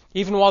wealth,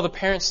 even while the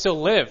parent still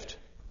lived.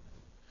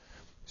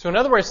 So in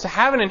other words, to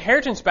have an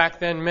inheritance back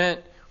then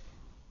meant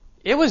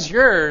it was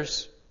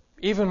yours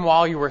even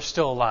while you were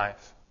still alive.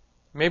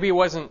 Maybe it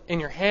wasn't in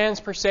your hands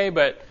per se,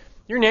 but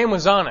your name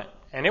was on it,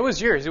 and it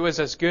was yours. It was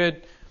as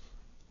good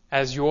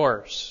as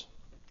yours.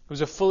 It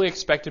was a fully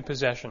expected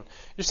possession.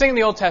 Just think in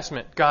the Old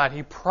Testament, God,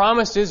 He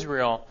promised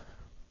Israel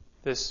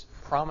this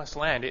promised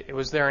land. It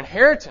was their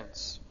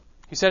inheritance.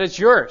 He said it's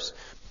yours.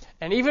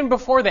 And even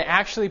before they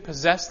actually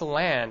possessed the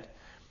land,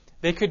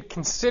 they could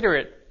consider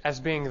it as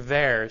being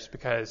theirs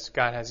because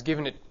God had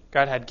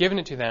given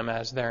it to them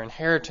as their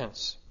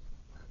inheritance.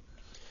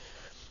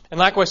 And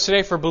likewise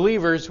today for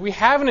believers, we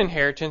have an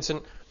inheritance,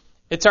 and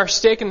it's our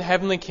stake in the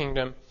heavenly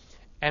kingdom,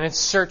 and it's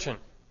certain.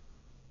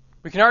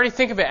 We can already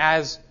think of it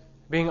as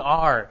being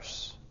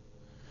ours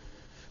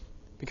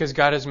because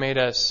God has made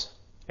us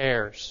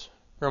heirs.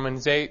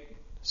 Romans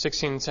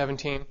 8:16 and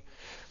 17.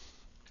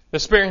 The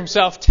Spirit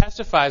Himself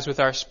testifies with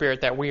our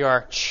spirit that we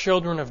are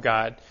children of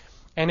God,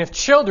 and if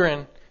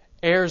children,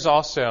 heirs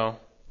also,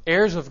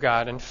 heirs of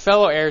God, and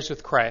fellow heirs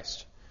with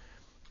Christ,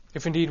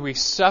 if indeed we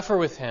suffer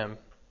with Him,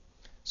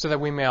 so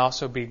that we may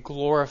also be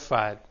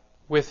glorified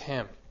with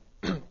Him.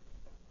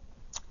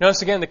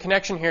 Notice again the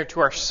connection here to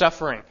our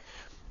suffering.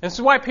 This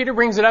is why Peter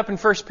brings it up in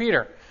 1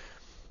 Peter.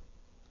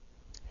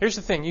 Here's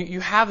the thing. You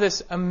have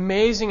this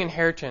amazing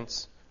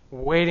inheritance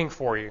waiting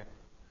for you.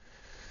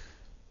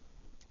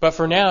 But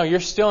for now, you're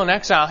still in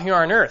exile here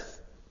on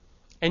earth.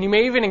 And you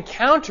may even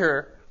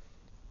encounter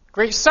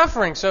great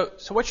suffering. So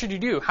what should you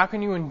do? How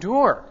can you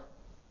endure?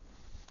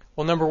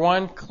 Well, number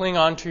one, cling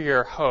on to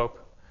your hope.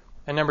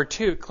 And number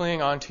two,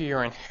 cling on to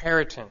your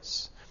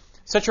inheritance.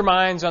 Set your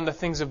minds on the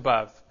things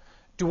above.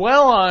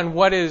 Dwell on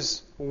what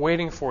is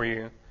waiting for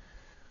you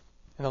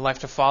in the life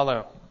to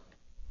follow.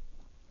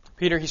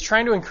 Peter, he's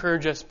trying to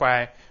encourage us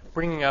by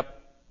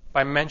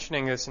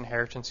mentioning this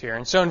inheritance here.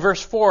 And so in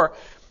verse 4,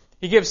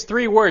 he gives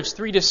three words,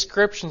 three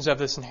descriptions of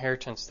this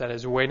inheritance that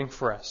is waiting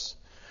for us.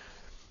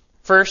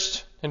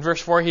 First, in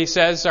verse 4, he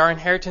says our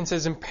inheritance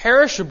is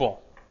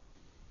imperishable.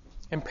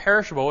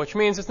 Imperishable, which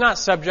means it's not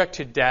subject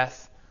to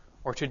death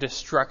or to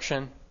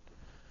destruction.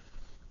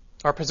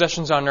 Our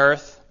possessions on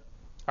earth,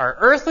 our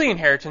earthly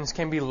inheritance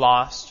can be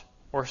lost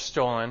or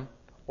stolen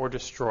or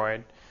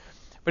destroyed.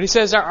 But he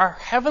says our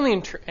heavenly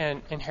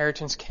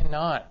inheritance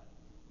cannot.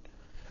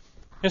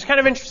 It's kind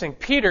of interesting.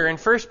 Peter, in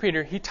 1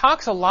 Peter, he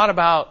talks a lot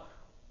about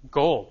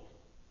gold.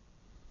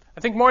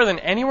 I think more than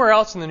anywhere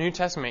else in the New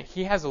Testament,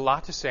 he has a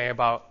lot to say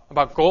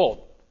about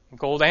gold.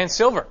 Gold and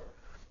silver.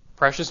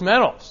 Precious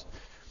metals.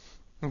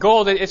 And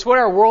gold, it's what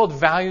our world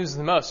values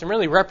the most and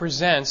really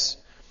represents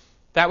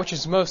that which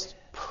is most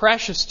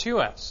precious to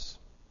us.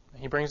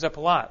 He brings up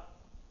a lot.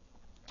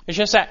 It's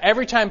just that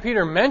every time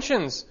Peter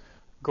mentions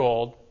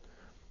gold,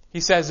 he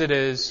says it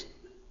is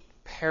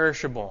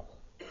perishable.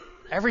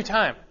 Every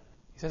time.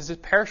 He says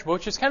it's perishable,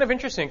 which is kind of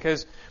interesting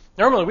because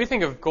normally we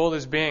think of gold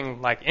as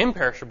being like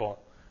imperishable.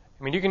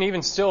 I mean, you can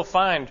even still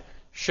find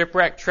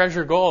shipwrecked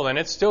treasure gold and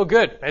it's still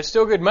good. It's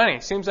still good money.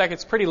 It seems like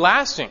it's pretty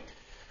lasting.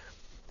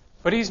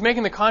 But he's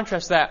making the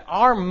contrast that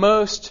our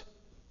most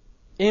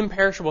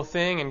imperishable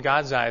thing in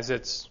God's eyes,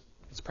 it's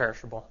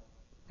perishable.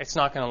 It's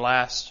not going to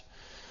last.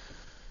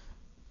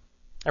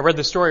 I read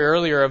the story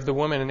earlier of the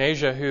woman in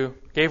Asia who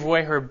gave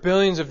away her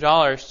billions of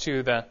dollars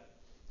to the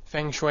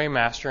Feng Shui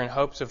master in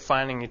hopes of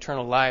finding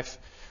eternal life.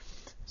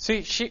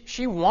 See,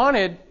 she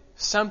wanted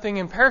something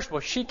imperishable.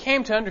 She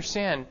came to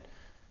understand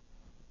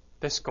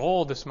this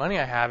gold, this money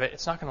I have,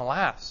 it's not going to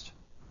last.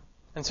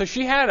 And so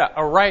she had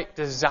a right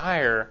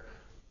desire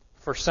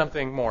for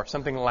something more,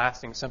 something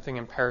lasting, something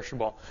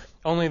imperishable.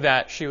 Only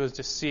that she was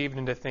deceived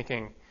into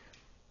thinking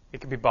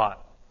it could be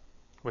bought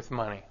with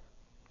money.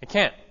 It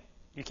can't.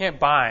 You can't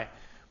buy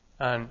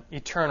an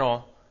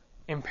eternal,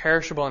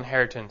 imperishable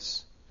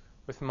inheritance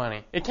with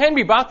money. It can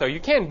be bought, though.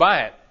 You can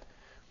buy it.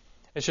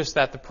 It's just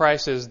that the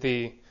price is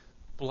the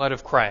blood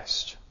of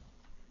Christ.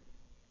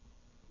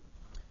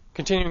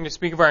 Continuing to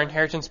speak of our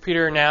inheritance,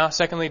 Peter now,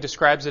 secondly,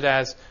 describes it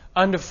as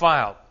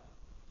undefiled.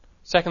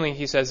 Secondly,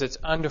 he says it's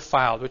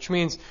undefiled, which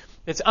means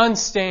it's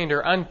unstained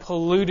or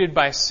unpolluted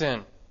by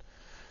sin.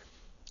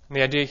 And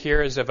the idea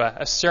here is of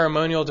a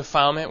ceremonial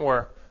defilement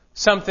where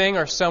something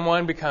or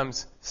someone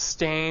becomes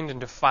stained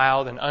and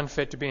defiled and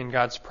unfit to be in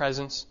God's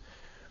presence.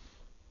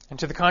 And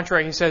to the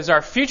contrary, he says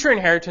our future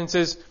inheritance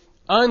is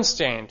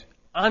unstained,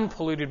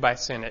 unpolluted by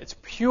sin. It's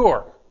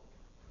pure.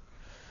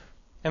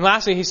 And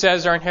lastly, he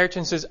says our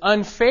inheritance is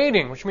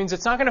unfading, which means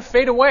it's not going to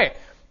fade away.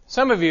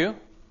 Some of you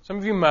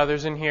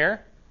mothers in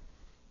here,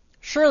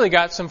 surely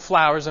got some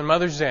flowers on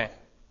Mother's Day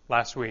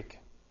last week.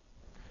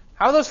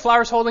 How are those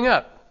flowers holding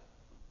up?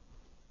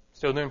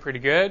 still doing pretty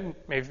good.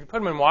 Maybe if you put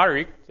them in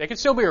water, they could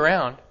still be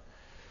around.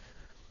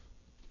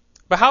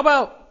 But how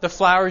about the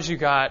flowers you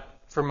got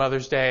for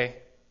Mother's Day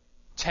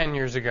 10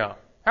 years ago?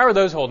 How are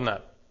those holding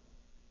up?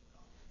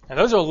 And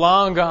those are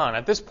long gone.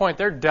 At this point,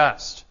 they're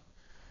dust.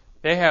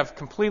 They have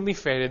completely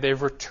faded.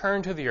 They've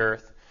returned to the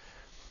earth.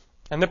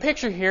 And the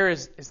picture here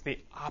is the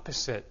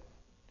opposite.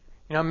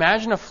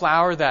 Imagine a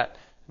flower that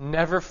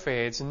never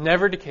fades,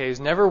 never decays,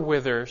 never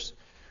withers.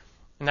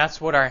 And that's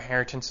what our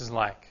inheritance is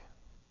like.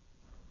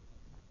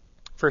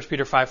 1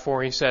 Peter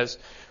 5:4, he says,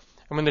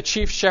 "And when the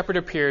chief shepherd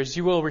appears,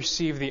 you will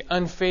receive the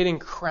unfading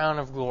crown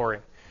of glory."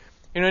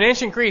 In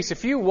ancient Greece,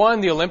 if you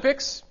won the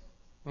Olympics,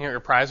 you know what your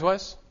prize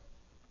was?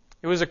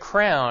 It was a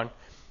crown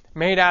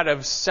made out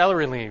of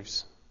celery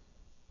leaves.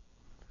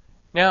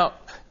 Now,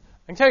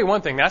 I can tell you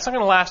one thing, that's not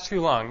going to last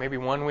too long. Maybe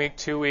 1 week,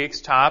 2 weeks,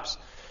 tops.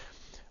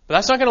 But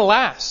that's not going to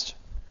last.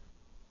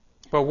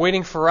 But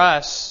waiting for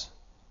us,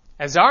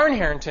 as our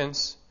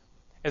inheritance,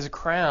 is a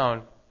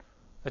crown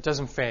that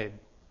doesn't fade.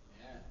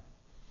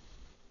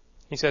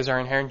 He says our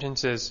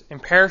inheritance is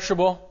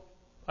imperishable,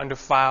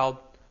 undefiled,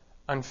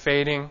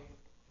 unfading.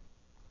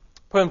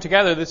 Put them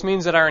together, this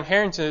means that our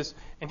inheritance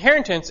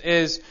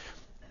is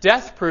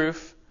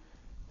death-proof,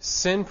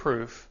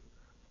 sin-proof,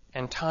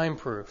 and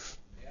time-proof.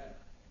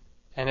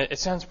 And it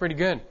sounds pretty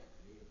good.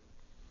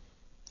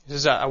 This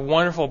is a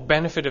wonderful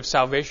benefit of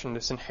salvation,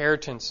 this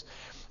inheritance.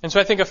 And so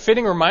I think a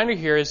fitting reminder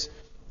here is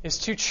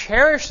to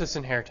cherish this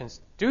inheritance.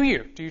 Do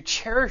you? Do you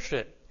cherish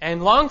it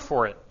and long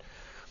for it?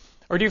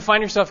 Or do you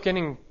find yourself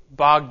getting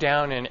bogged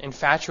down and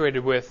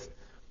infatuated with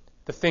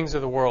the things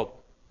of the world?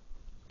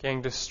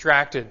 Getting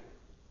distracted.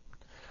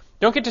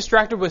 Don't get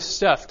distracted with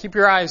stuff. Keep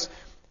your eyes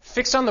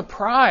fixed on the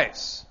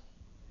prize.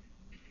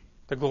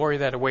 The glory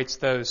that awaits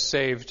those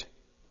saved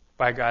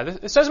by God.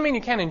 This doesn't mean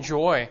you can't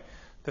enjoy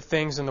the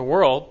things in the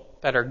world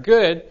that are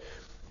good.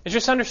 It's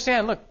just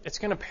understand, look, it's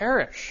going to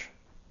perish.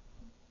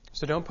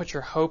 So don't put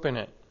your hope in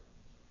it.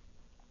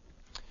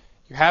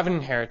 You have an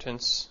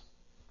inheritance.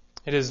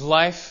 It is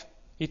life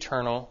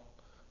eternal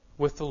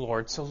with the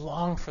Lord. So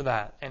long for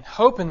that and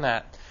hope in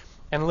that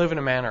and live in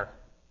a manner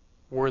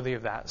worthy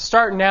of that.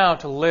 Start now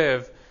to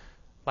live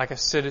like a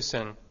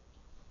citizen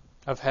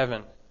of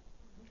heaven.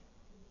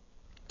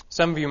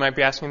 Some of you might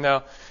be asking,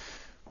 though,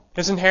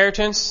 this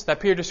inheritance that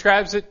Peter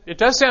describes, it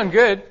does sound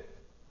good.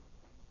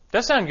 It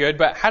does sound good,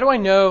 but how do I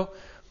know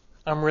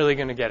I'm really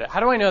going to get it?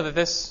 How do I know that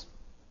this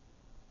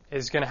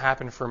is going to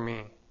happen for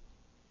me?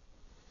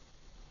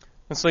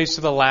 This leads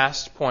to the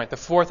last point, the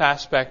fourth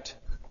aspect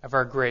of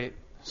our great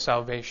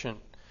salvation.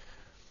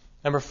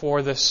 Number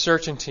 4, the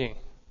certainty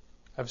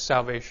of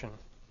salvation.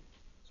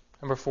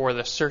 Number 4,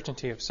 the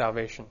certainty of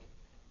salvation.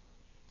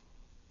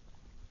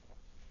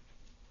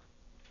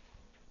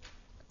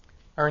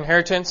 Our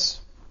inheritance,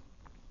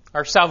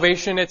 our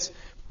salvation, it's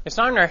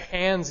not in our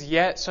hands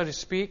yet, so to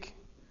speak.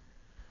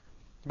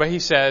 But he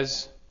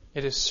says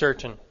it is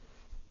certain.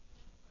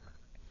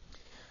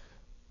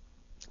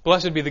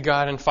 Blessed be the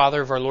God and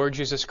Father of our Lord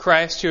Jesus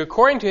Christ, who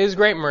according to his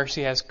great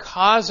mercy has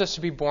caused us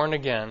to be born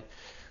again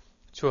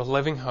to a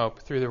living hope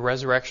through the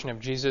resurrection of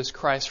Jesus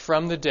Christ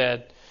from the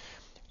dead,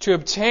 to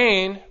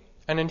obtain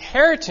an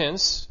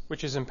inheritance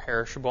which is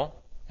imperishable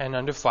and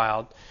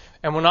undefiled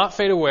and will not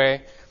fade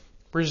away,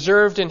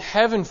 reserved in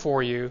heaven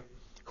for you,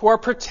 who are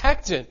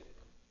protected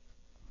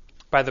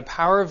by the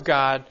power of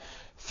God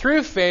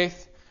through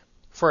faith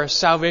for a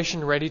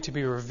salvation ready to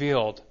be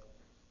revealed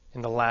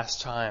in the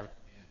last time.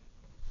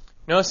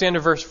 Notice the end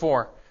of verse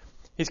 4.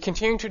 He's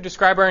continuing to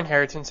describe our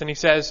inheritance, and he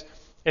says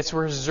it's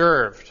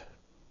reserved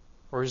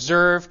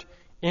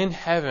in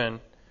heaven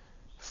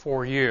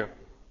for you.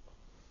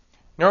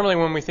 Normally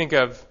when we think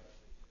of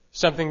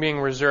something being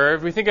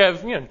reserved, we think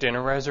of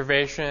dinner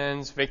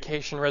reservations,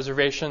 vacation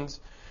reservations.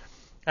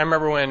 I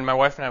remember when my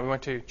wife and I we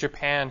went to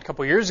Japan a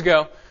couple years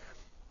ago,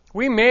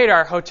 we made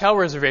our hotel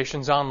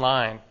reservations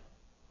online.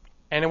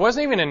 And it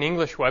wasn't even an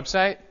English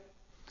website.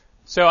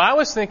 So I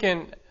was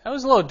thinking, I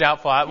was a little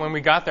doubtful. When we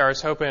got there, I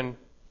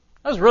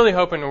was really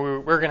hoping we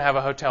were going to have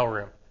a hotel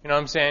room. You know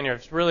what I'm saying? I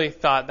really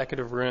thought that could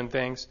have ruined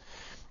things.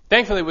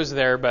 Thankfully it was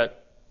there,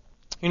 but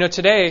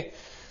today,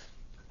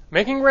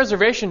 making a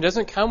reservation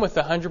doesn't come with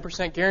a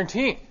 100%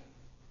 guarantee. Have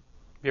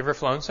you ever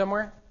flown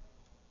somewhere?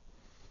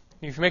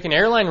 If you make an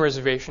airline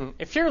reservation,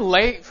 if you're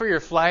late for your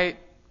flight,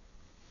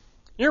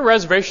 your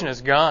reservation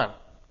is gone.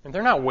 And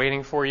they're not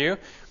waiting for you.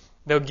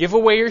 They'll give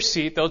away your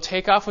seat. They'll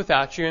take off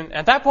without you. And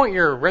at that point,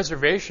 your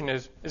reservation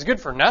is good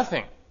for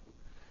nothing.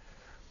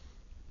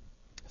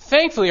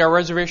 Thankfully, our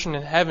reservation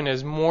in heaven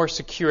is more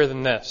secure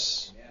than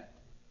this.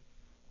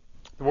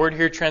 The word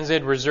here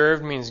translated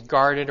reserved means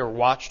guarded or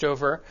watched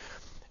over.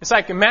 It's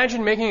like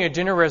imagine making a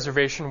dinner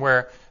reservation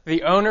where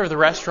the owner of the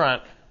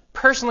restaurant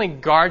personally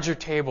guards your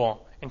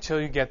table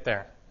until you get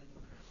there.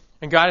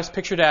 And God is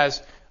pictured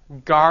as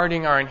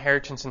guarding our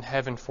inheritance in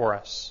heaven for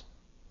us.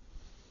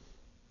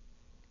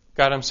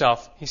 God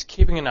himself, he's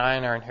keeping an eye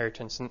on our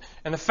inheritance.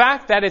 And the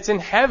fact that it's in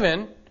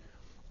heaven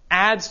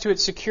adds to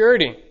its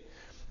security.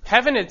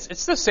 Heaven,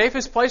 it's the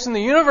safest place in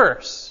the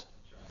universe.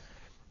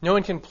 No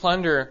one can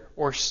plunder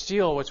or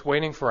steal what's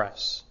waiting for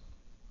us.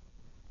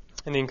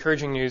 And the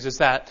encouraging news is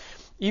that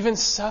even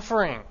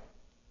suffering,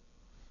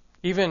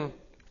 even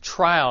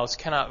trials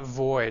cannot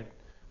void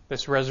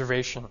this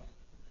reservation.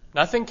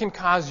 Nothing can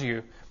cause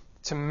you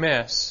to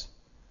miss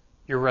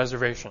your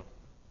reservation.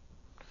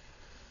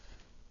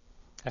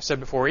 I've said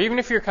before, even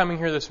if you're coming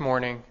here this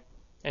morning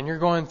and you're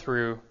going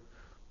through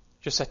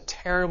just a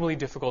terribly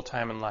difficult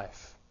time in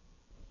life,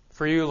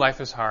 for you, life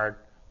is hard.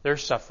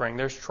 There's suffering.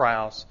 There's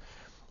trials.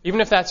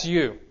 Even if that's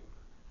you,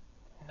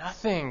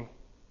 nothing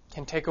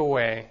can take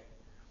away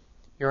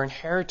your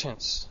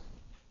inheritance.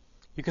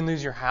 You can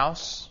lose your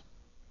house,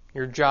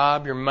 your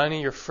job, your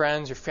money, your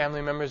friends, your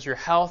family members, your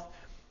health.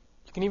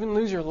 You can even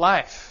lose your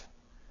life.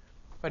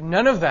 But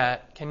none of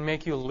that can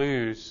make you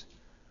lose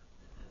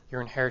your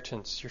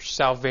inheritance, your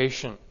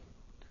salvation.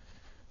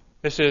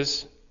 This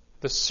is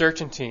the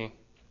certainty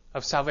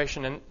of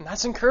salvation, and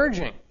that's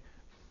encouraging.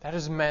 That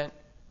is meant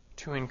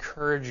to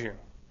encourage you.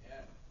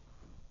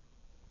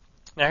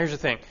 Now here's the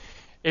thing.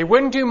 It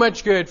wouldn't do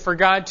much good for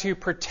God to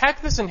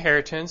protect this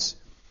inheritance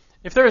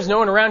if there is no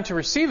one around to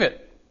receive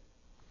it.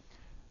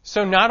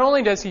 So not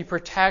only does He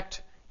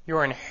protect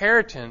your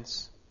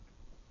inheritance,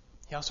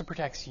 He also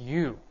protects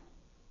you.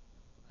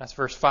 That's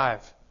verse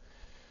 5.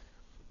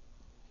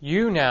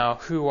 You now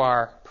who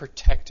are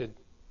protected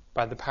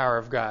by the power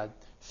of God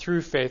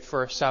through faith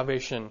for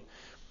salvation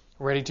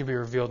ready to be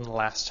revealed in the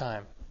last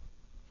time.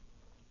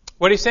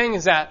 What he's saying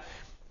is that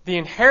the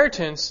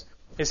inheritance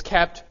is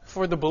kept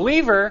for the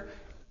believer,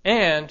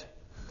 and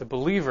the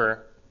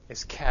believer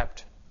is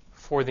kept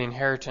for the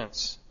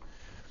inheritance.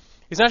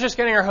 He's not just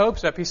getting our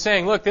hopes up. He's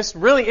saying, look, this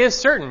really is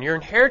certain. Your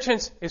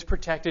inheritance is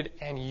protected,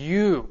 and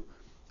you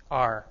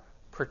are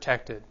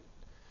protected.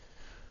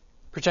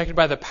 Protected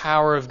by the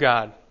power of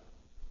God.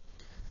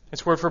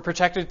 This word for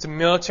protected, it's a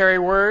military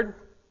word.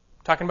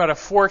 Talking about a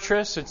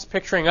fortress. It's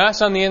picturing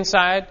us on the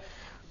inside,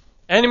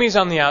 enemies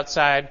on the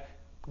outside,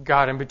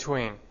 God in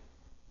between.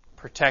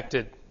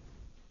 Protected.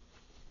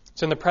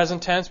 It's in the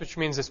present tense, which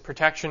means this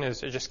protection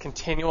is just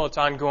continual. It's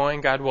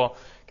ongoing. God will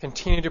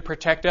continue to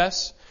protect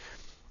us.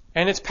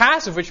 And it's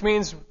passive, which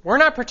means we're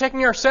not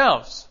protecting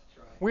ourselves.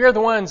 We are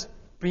the ones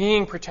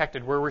being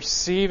protected. We're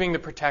receiving the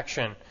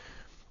protection.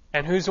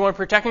 And who's the one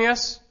protecting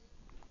us?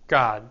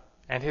 God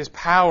and His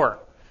power.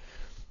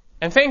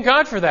 And thank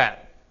God for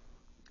that.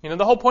 You know,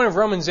 the whole point of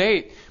Romans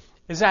 8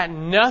 is that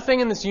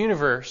nothing in this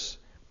universe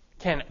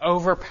can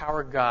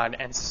overpower God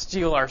and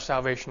steal our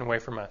salvation away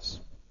from us.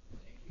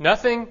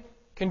 Nothing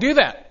can do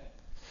that.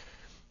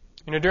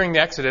 You know, during the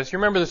Exodus, you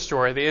remember the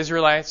story. The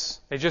Israelites,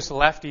 they just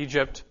left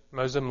Egypt.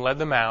 Moses led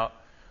them out.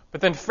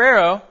 But then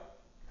Pharaoh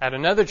had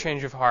another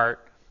change of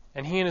heart,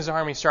 and he and his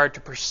army started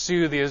to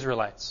pursue the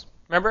Israelites.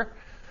 Remember?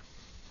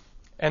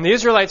 And the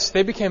Israelites,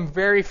 they became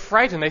very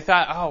frightened. They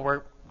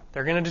thought,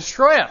 they're going to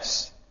destroy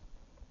us.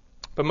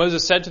 But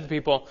Moses said to the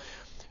people,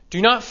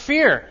 do not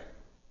fear.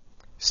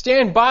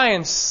 Stand by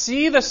and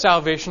see the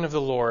salvation of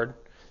the Lord,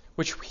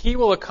 which He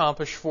will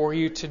accomplish for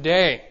you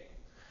today.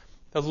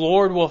 The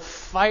Lord will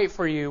fight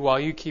for you while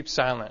you keep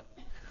silent.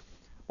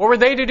 What were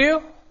they to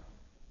do?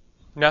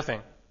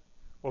 Nothing.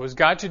 What was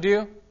God to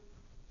do?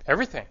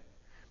 Everything.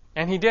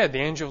 And He did. The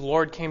angel of the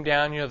Lord came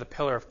down, the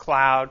pillar of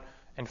cloud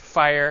and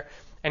fire,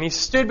 and He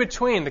stood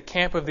between the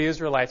camp of the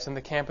Israelites and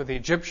the camp of the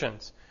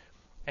Egyptians.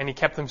 And He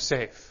kept them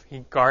safe. He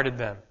guarded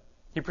them.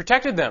 He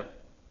protected them.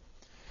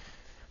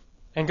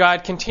 And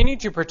God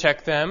continued to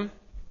protect them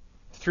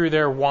through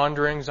their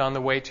wanderings on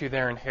the way to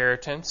their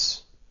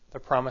inheritance, the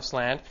promised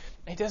land.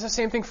 And He does the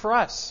same thing for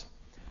us.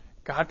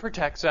 God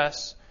protects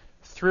us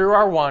through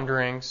our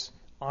wanderings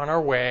on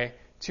our way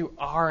to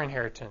our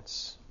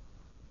inheritance.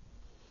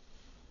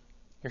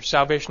 Your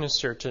salvation is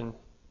certain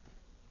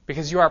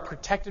because you are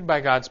protected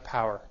by God's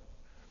power.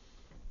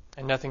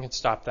 And nothing can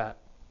stop that.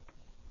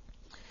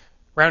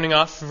 Rounding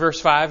off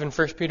verse 5 in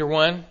 1 Peter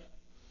 1.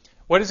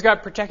 What is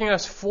God protecting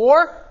us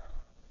for?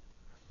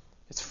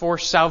 It's for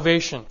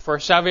salvation. For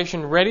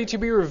salvation ready to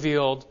be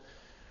revealed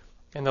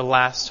in the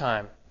last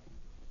time.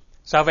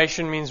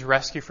 Salvation means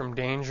rescue from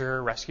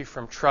danger, rescue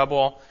from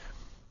trouble.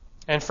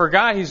 And for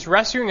God, He's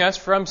rescuing us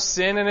from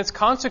sin and its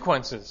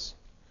consequences.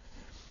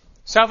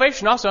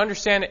 Salvation, also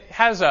understand, it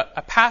has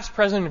a past,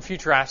 present, and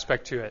future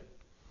aspect to it.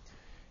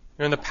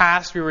 In the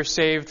past, we were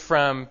saved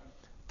from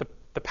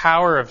the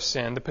power of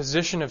sin, the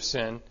position of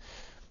sin.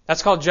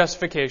 That's called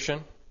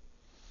justification.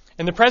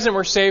 In the present,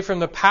 we're saved from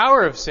the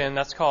power of sin.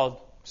 That's called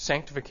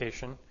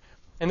sanctification.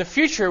 In the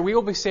future, we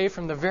will be saved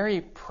from the very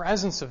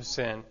presence of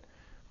sin.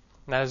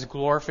 And that is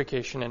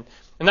glorification. And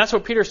that's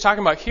what Peter's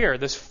talking about here,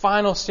 this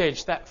final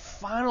stage, that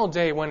final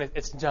day when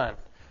it's done.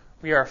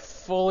 We are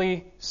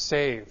fully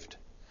saved,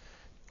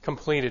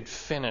 completed,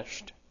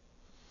 finished.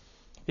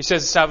 He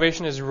says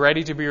salvation is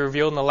ready to be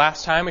revealed in the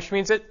last time, which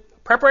means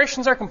that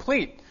preparations are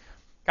complete.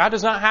 God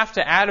does not have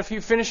to add a few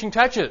finishing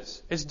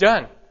touches. It's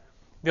done.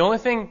 The only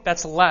thing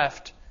that's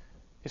left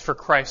is for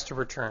Christ to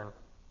return.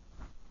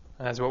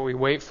 And that's what we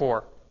wait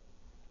for.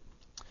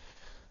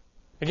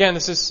 Again,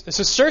 this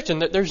is certain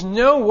that there's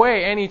no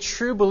way any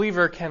true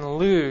believer can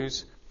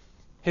lose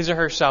his or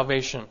her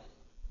salvation.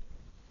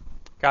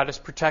 God is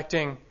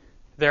protecting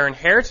their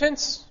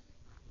inheritance,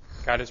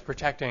 God is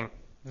protecting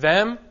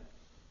them,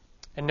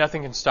 and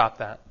nothing can stop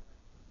that.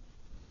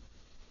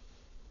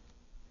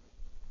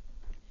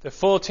 The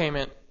full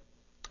attainment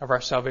of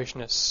our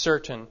salvation is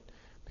certain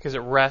because it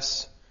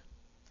rests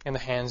in the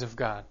hands of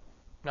God.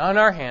 Not in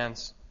our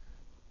hands,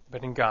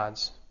 but in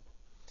God's.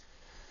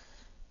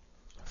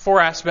 4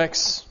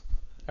 aspects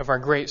of our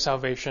great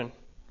salvation.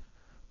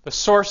 The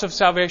source of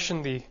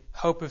salvation, the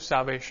hope of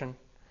salvation,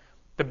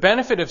 the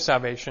benefit of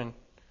salvation,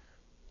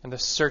 and the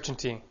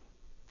certainty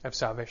of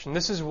salvation.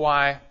 This is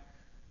why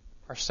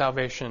our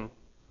salvation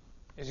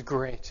is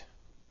great.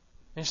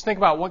 And just think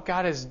about what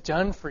God has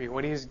done for you,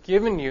 what He has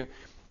given you,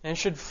 and it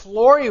should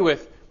floor you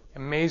with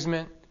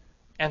amazement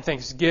and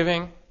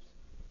thanksgiving.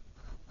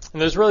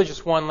 And there's really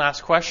just one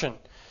last question.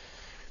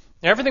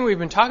 Now, everything we've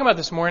been talking about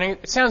this morning,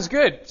 it sounds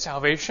good.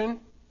 Salvation,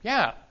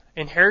 yeah.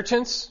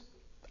 Inheritance,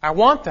 I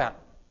want that.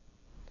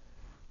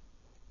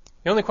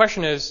 The only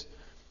question is,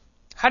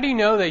 how do you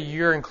know that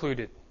you're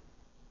included?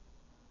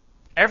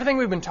 Everything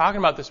we've been talking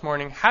about this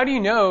morning, how do you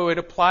know it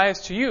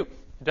applies to you?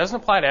 It doesn't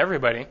apply to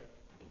everybody.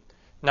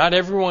 Not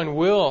everyone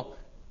will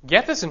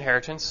get this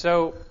inheritance,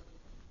 so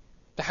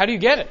how do you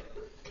get it?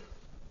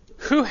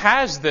 Who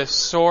has this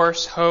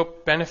source,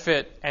 hope,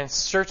 benefit, and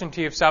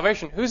certainty of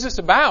salvation? Who's this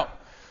about?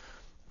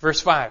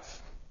 Verse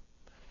 5.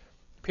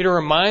 Peter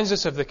reminds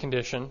us of the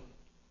condition.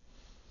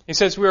 He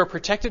says, we are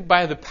protected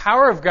by the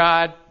power of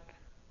God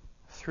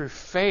through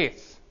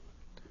faith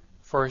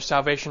for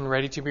salvation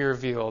ready to be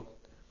revealed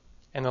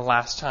in the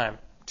last time.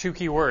 2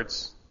 key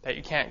words that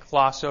you can't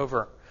gloss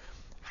over.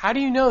 How do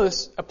you know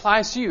this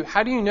applies to you?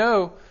 How do you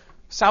know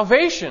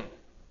salvation?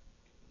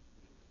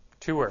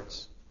 2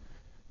 words.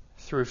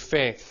 Through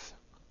faith.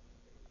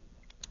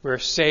 We are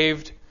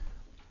saved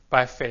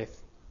by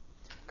faith.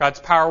 God's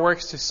power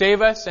works to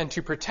save us and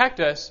to protect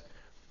us,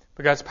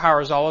 but God's power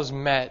is always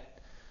met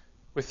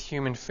with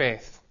human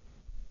faith.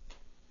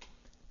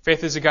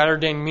 Faith is a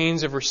God-ordained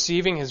means of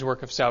receiving His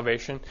work of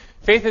salvation.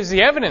 Faith is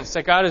the evidence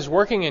that God is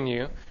working in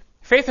you.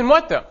 Faith in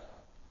what, though?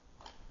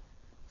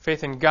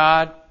 Faith in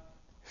God,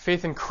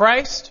 faith in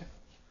Christ,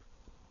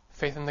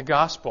 faith in the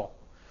gospel.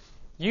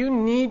 You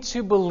need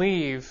to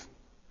believe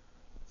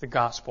the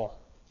gospel,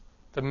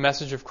 the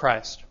message of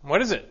Christ.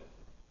 What is it?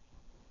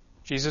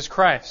 Jesus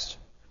Christ,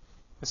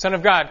 the Son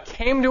of God,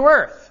 came to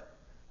earth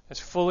as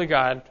fully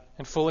God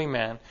and fully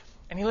man,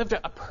 and He lived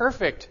a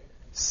perfect,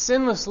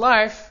 sinless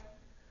life,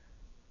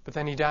 but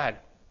then He died.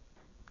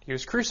 He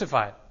was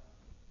crucified.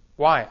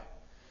 Why?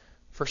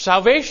 For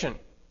salvation,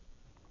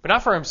 but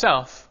not for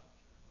Himself,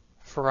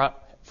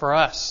 for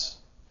us.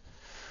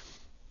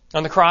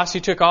 On the cross, He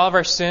took all of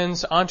our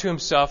sins onto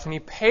Himself, and He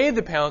paid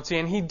the penalty,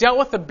 and He dealt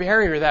with the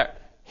barrier that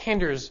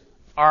hinders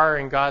our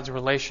and God's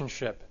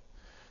relationship.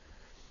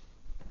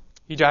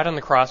 He died on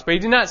the cross, but He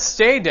did not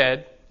stay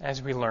dead,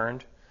 as we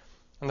learned.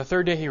 On the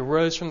 3rd day, He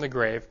rose from the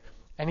grave,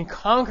 and He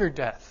conquered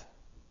death.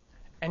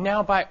 And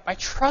now, by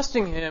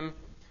trusting Him,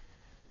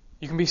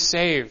 you can be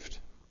saved.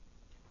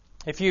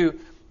 If you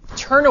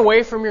turn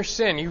away from your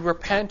sin, you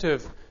repent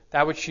of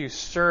that which you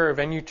serve,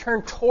 and you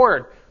turn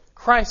toward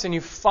Christ, and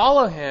you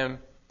follow Him,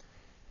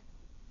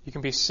 you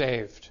can be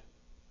saved.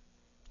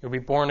 You'll be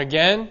born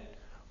again.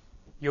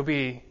 You'll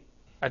be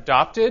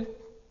adopted.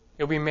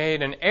 You'll be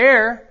made an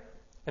heir.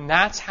 And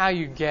that's how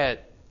you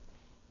get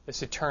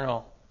this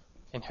eternal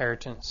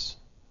inheritance.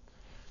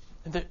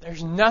 And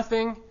there's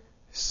nothing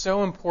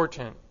so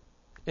important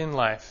in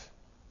life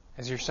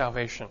as your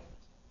salvation.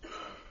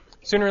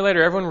 Sooner or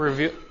later,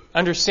 everyone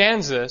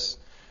understands this,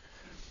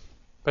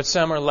 but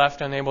some are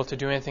left unable to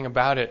do anything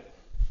about it.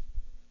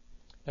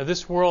 Now,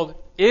 this world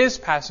is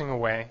passing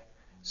away,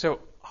 so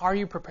are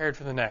you prepared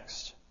for the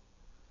next?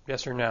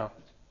 Yes or no?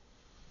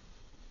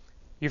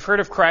 You've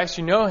heard of Christ,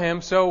 you know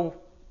Him, so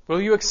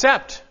will you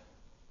accept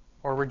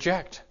or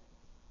reject?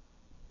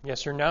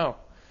 Yes or no?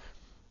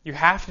 You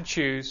have to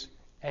choose,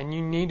 and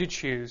you need to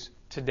choose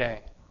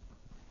today.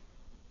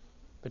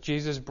 But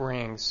Jesus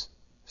brings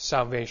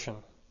salvation.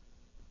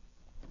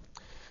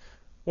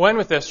 We'll end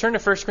with this. Turn to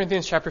 1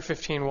 Corinthians chapter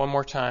 15 one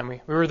more time. We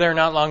were there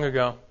not long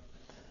ago.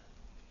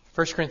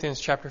 1 Corinthians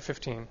chapter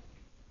 15.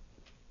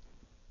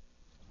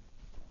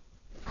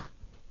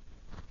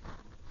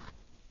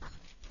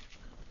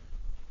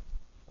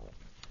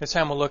 This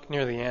time we'll look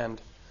near the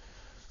end.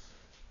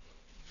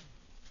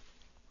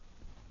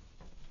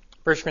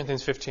 1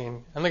 Corinthians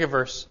 15, and look at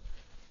verse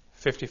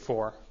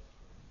 54.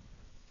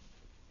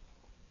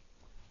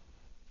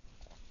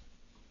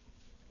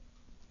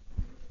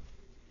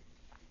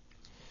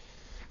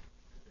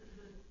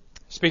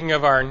 Speaking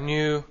of our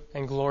new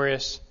and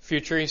glorious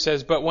future, he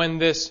says, but when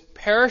this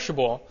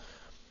perishable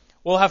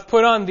will have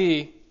put on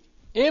the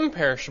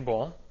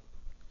imperishable,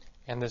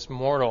 and this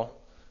mortal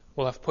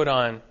will have put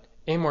on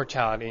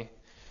immortality,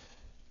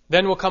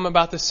 then will come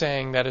about the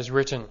saying that is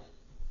written,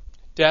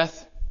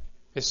 death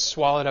is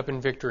swallowed up in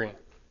victory.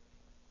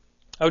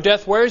 O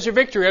death, where is your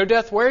victory? O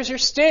death, where is your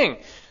sting?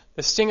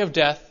 The sting of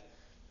death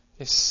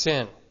is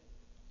sin,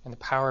 and the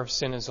power of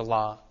sin is the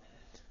law.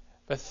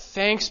 But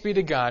thanks be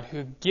to God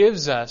who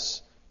gives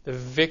us the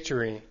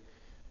victory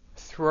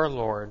through our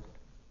Lord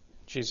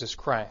Jesus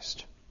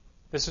Christ.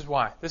 This is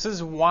why. This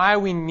is why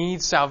we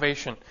need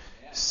salvation.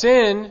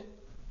 Sin,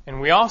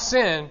 and we all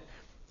sin,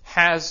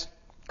 has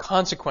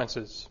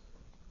consequences.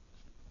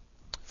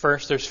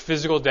 First, there's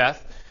physical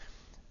death.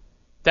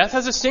 Death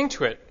has a sting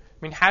to it. I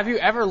mean, have you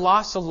ever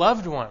lost a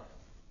loved one?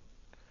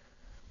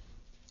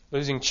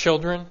 Losing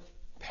children,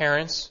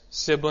 parents,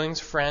 siblings,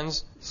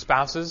 friends,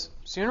 spouses.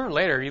 Sooner or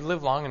later, you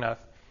live long enough,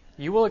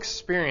 you will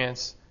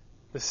experience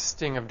the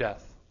sting of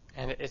death.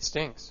 And it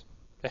stings.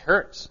 It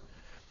hurts.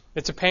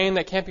 It's a pain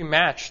that can't be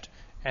matched,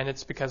 and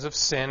it's because of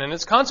sin and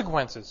its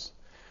consequences.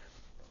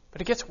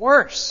 But it gets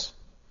worse.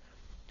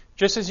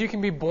 Just as you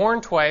can be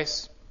born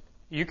twice,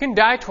 you can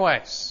die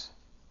twice.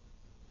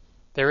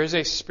 There is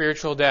a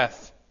spiritual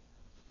death.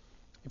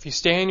 If you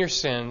stay in your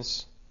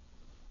sins,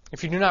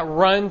 if you do not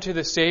run to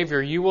the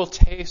Savior, you will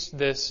taste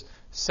this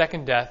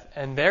second death,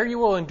 and there you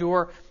will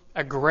endure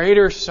a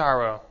greater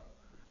sorrow,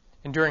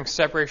 enduring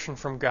separation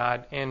from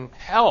God in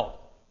hell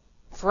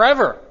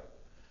forever.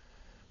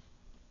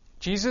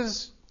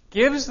 Jesus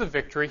gives the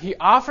victory. He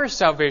offers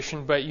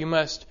salvation, but you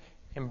must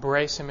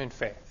embrace Him in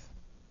faith.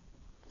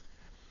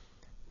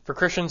 For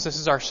Christians, this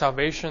is our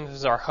salvation. This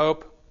is our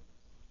hope.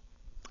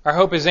 Our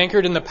hope is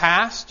anchored in the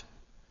past.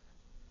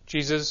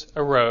 Jesus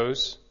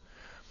arose.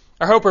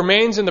 Our hope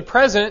remains in the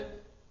present.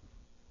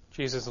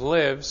 Jesus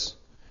lives.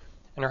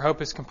 And our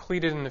hope is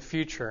completed in the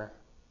future.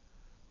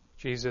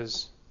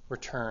 Jesus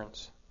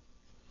returns.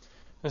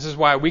 This is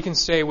why we can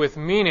say with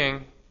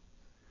meaning,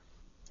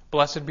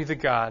 "Blessed be the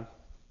God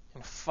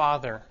and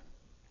Father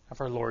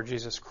of our Lord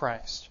Jesus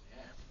Christ."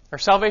 Our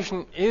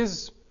salvation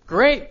is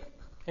great,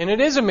 and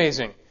it is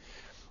amazing.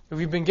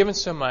 We've been given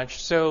so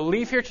much. So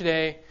leave here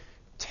today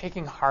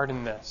taking heart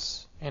in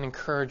this and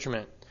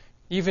encouragement.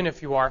 Even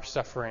if you are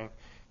suffering,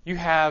 you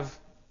have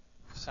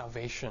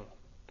salvation.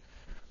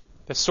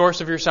 The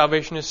source of your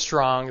salvation is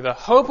strong. The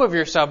hope of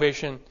your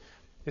salvation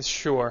is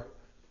sure.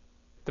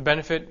 The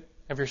benefit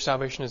of your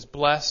salvation is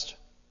blessed,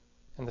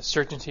 and the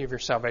certainty of your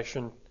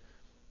salvation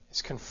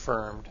is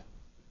confirmed.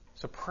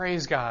 So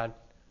praise God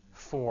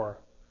for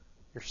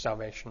your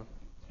salvation.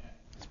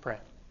 Let's pray.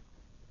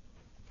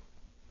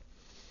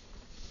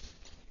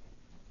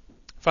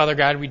 Father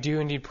God, we do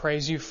indeed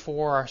praise you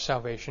for our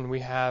salvation. We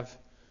have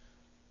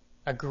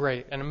a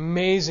great, an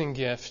amazing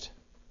gift.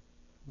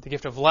 The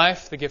gift of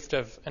life, the gift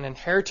of an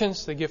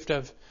inheritance, the gift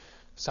of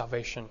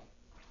salvation.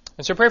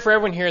 And so I pray for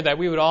everyone here that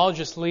we would all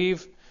just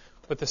leave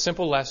with the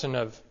simple lesson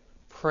of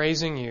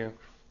praising you,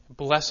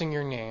 blessing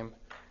your name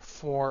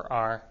for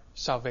our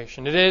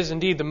salvation. It is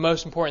indeed the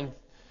most important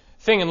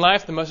thing in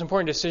life, the most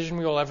important decision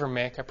we will ever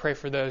make. I pray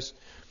for those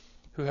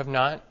who have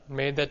not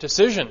made that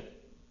decision,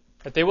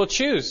 that they will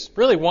choose,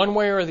 really one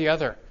way or the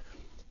other.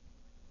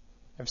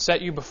 I've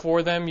set you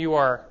before them. You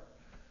are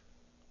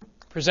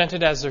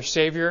presented as their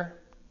Savior,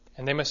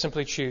 and they must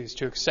simply choose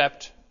to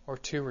accept or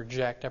to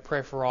reject. I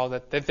pray for all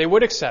that they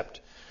would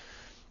accept,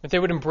 that they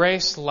would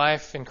embrace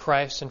life in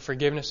Christ and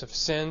forgiveness of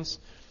sins.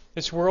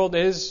 This world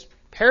is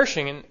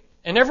perishing,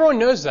 and everyone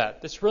knows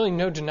that. There's really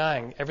no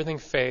denying. Everything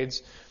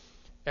fades.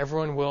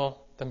 Everyone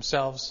will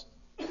themselves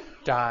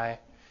die.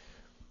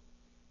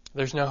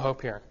 There's no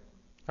hope here.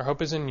 Our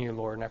hope is in you,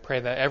 Lord, and I pray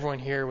that everyone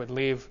here would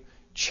leave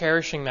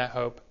cherishing that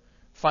hope,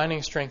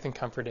 finding strength and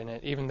comfort in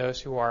it, even those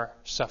who are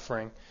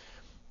suffering.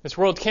 This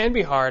world can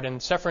be hard,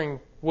 and suffering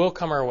will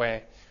come our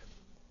way,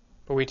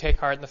 but we take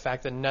heart in the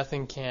fact that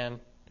nothing can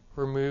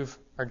remove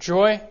our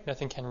joy,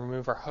 nothing can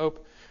remove our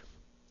hope,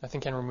 nothing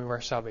can remove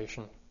our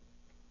salvation.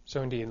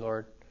 So indeed,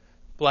 Lord,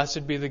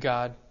 blessed be the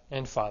God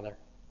and Father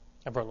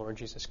of our Lord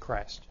Jesus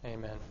Christ.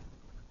 Amen.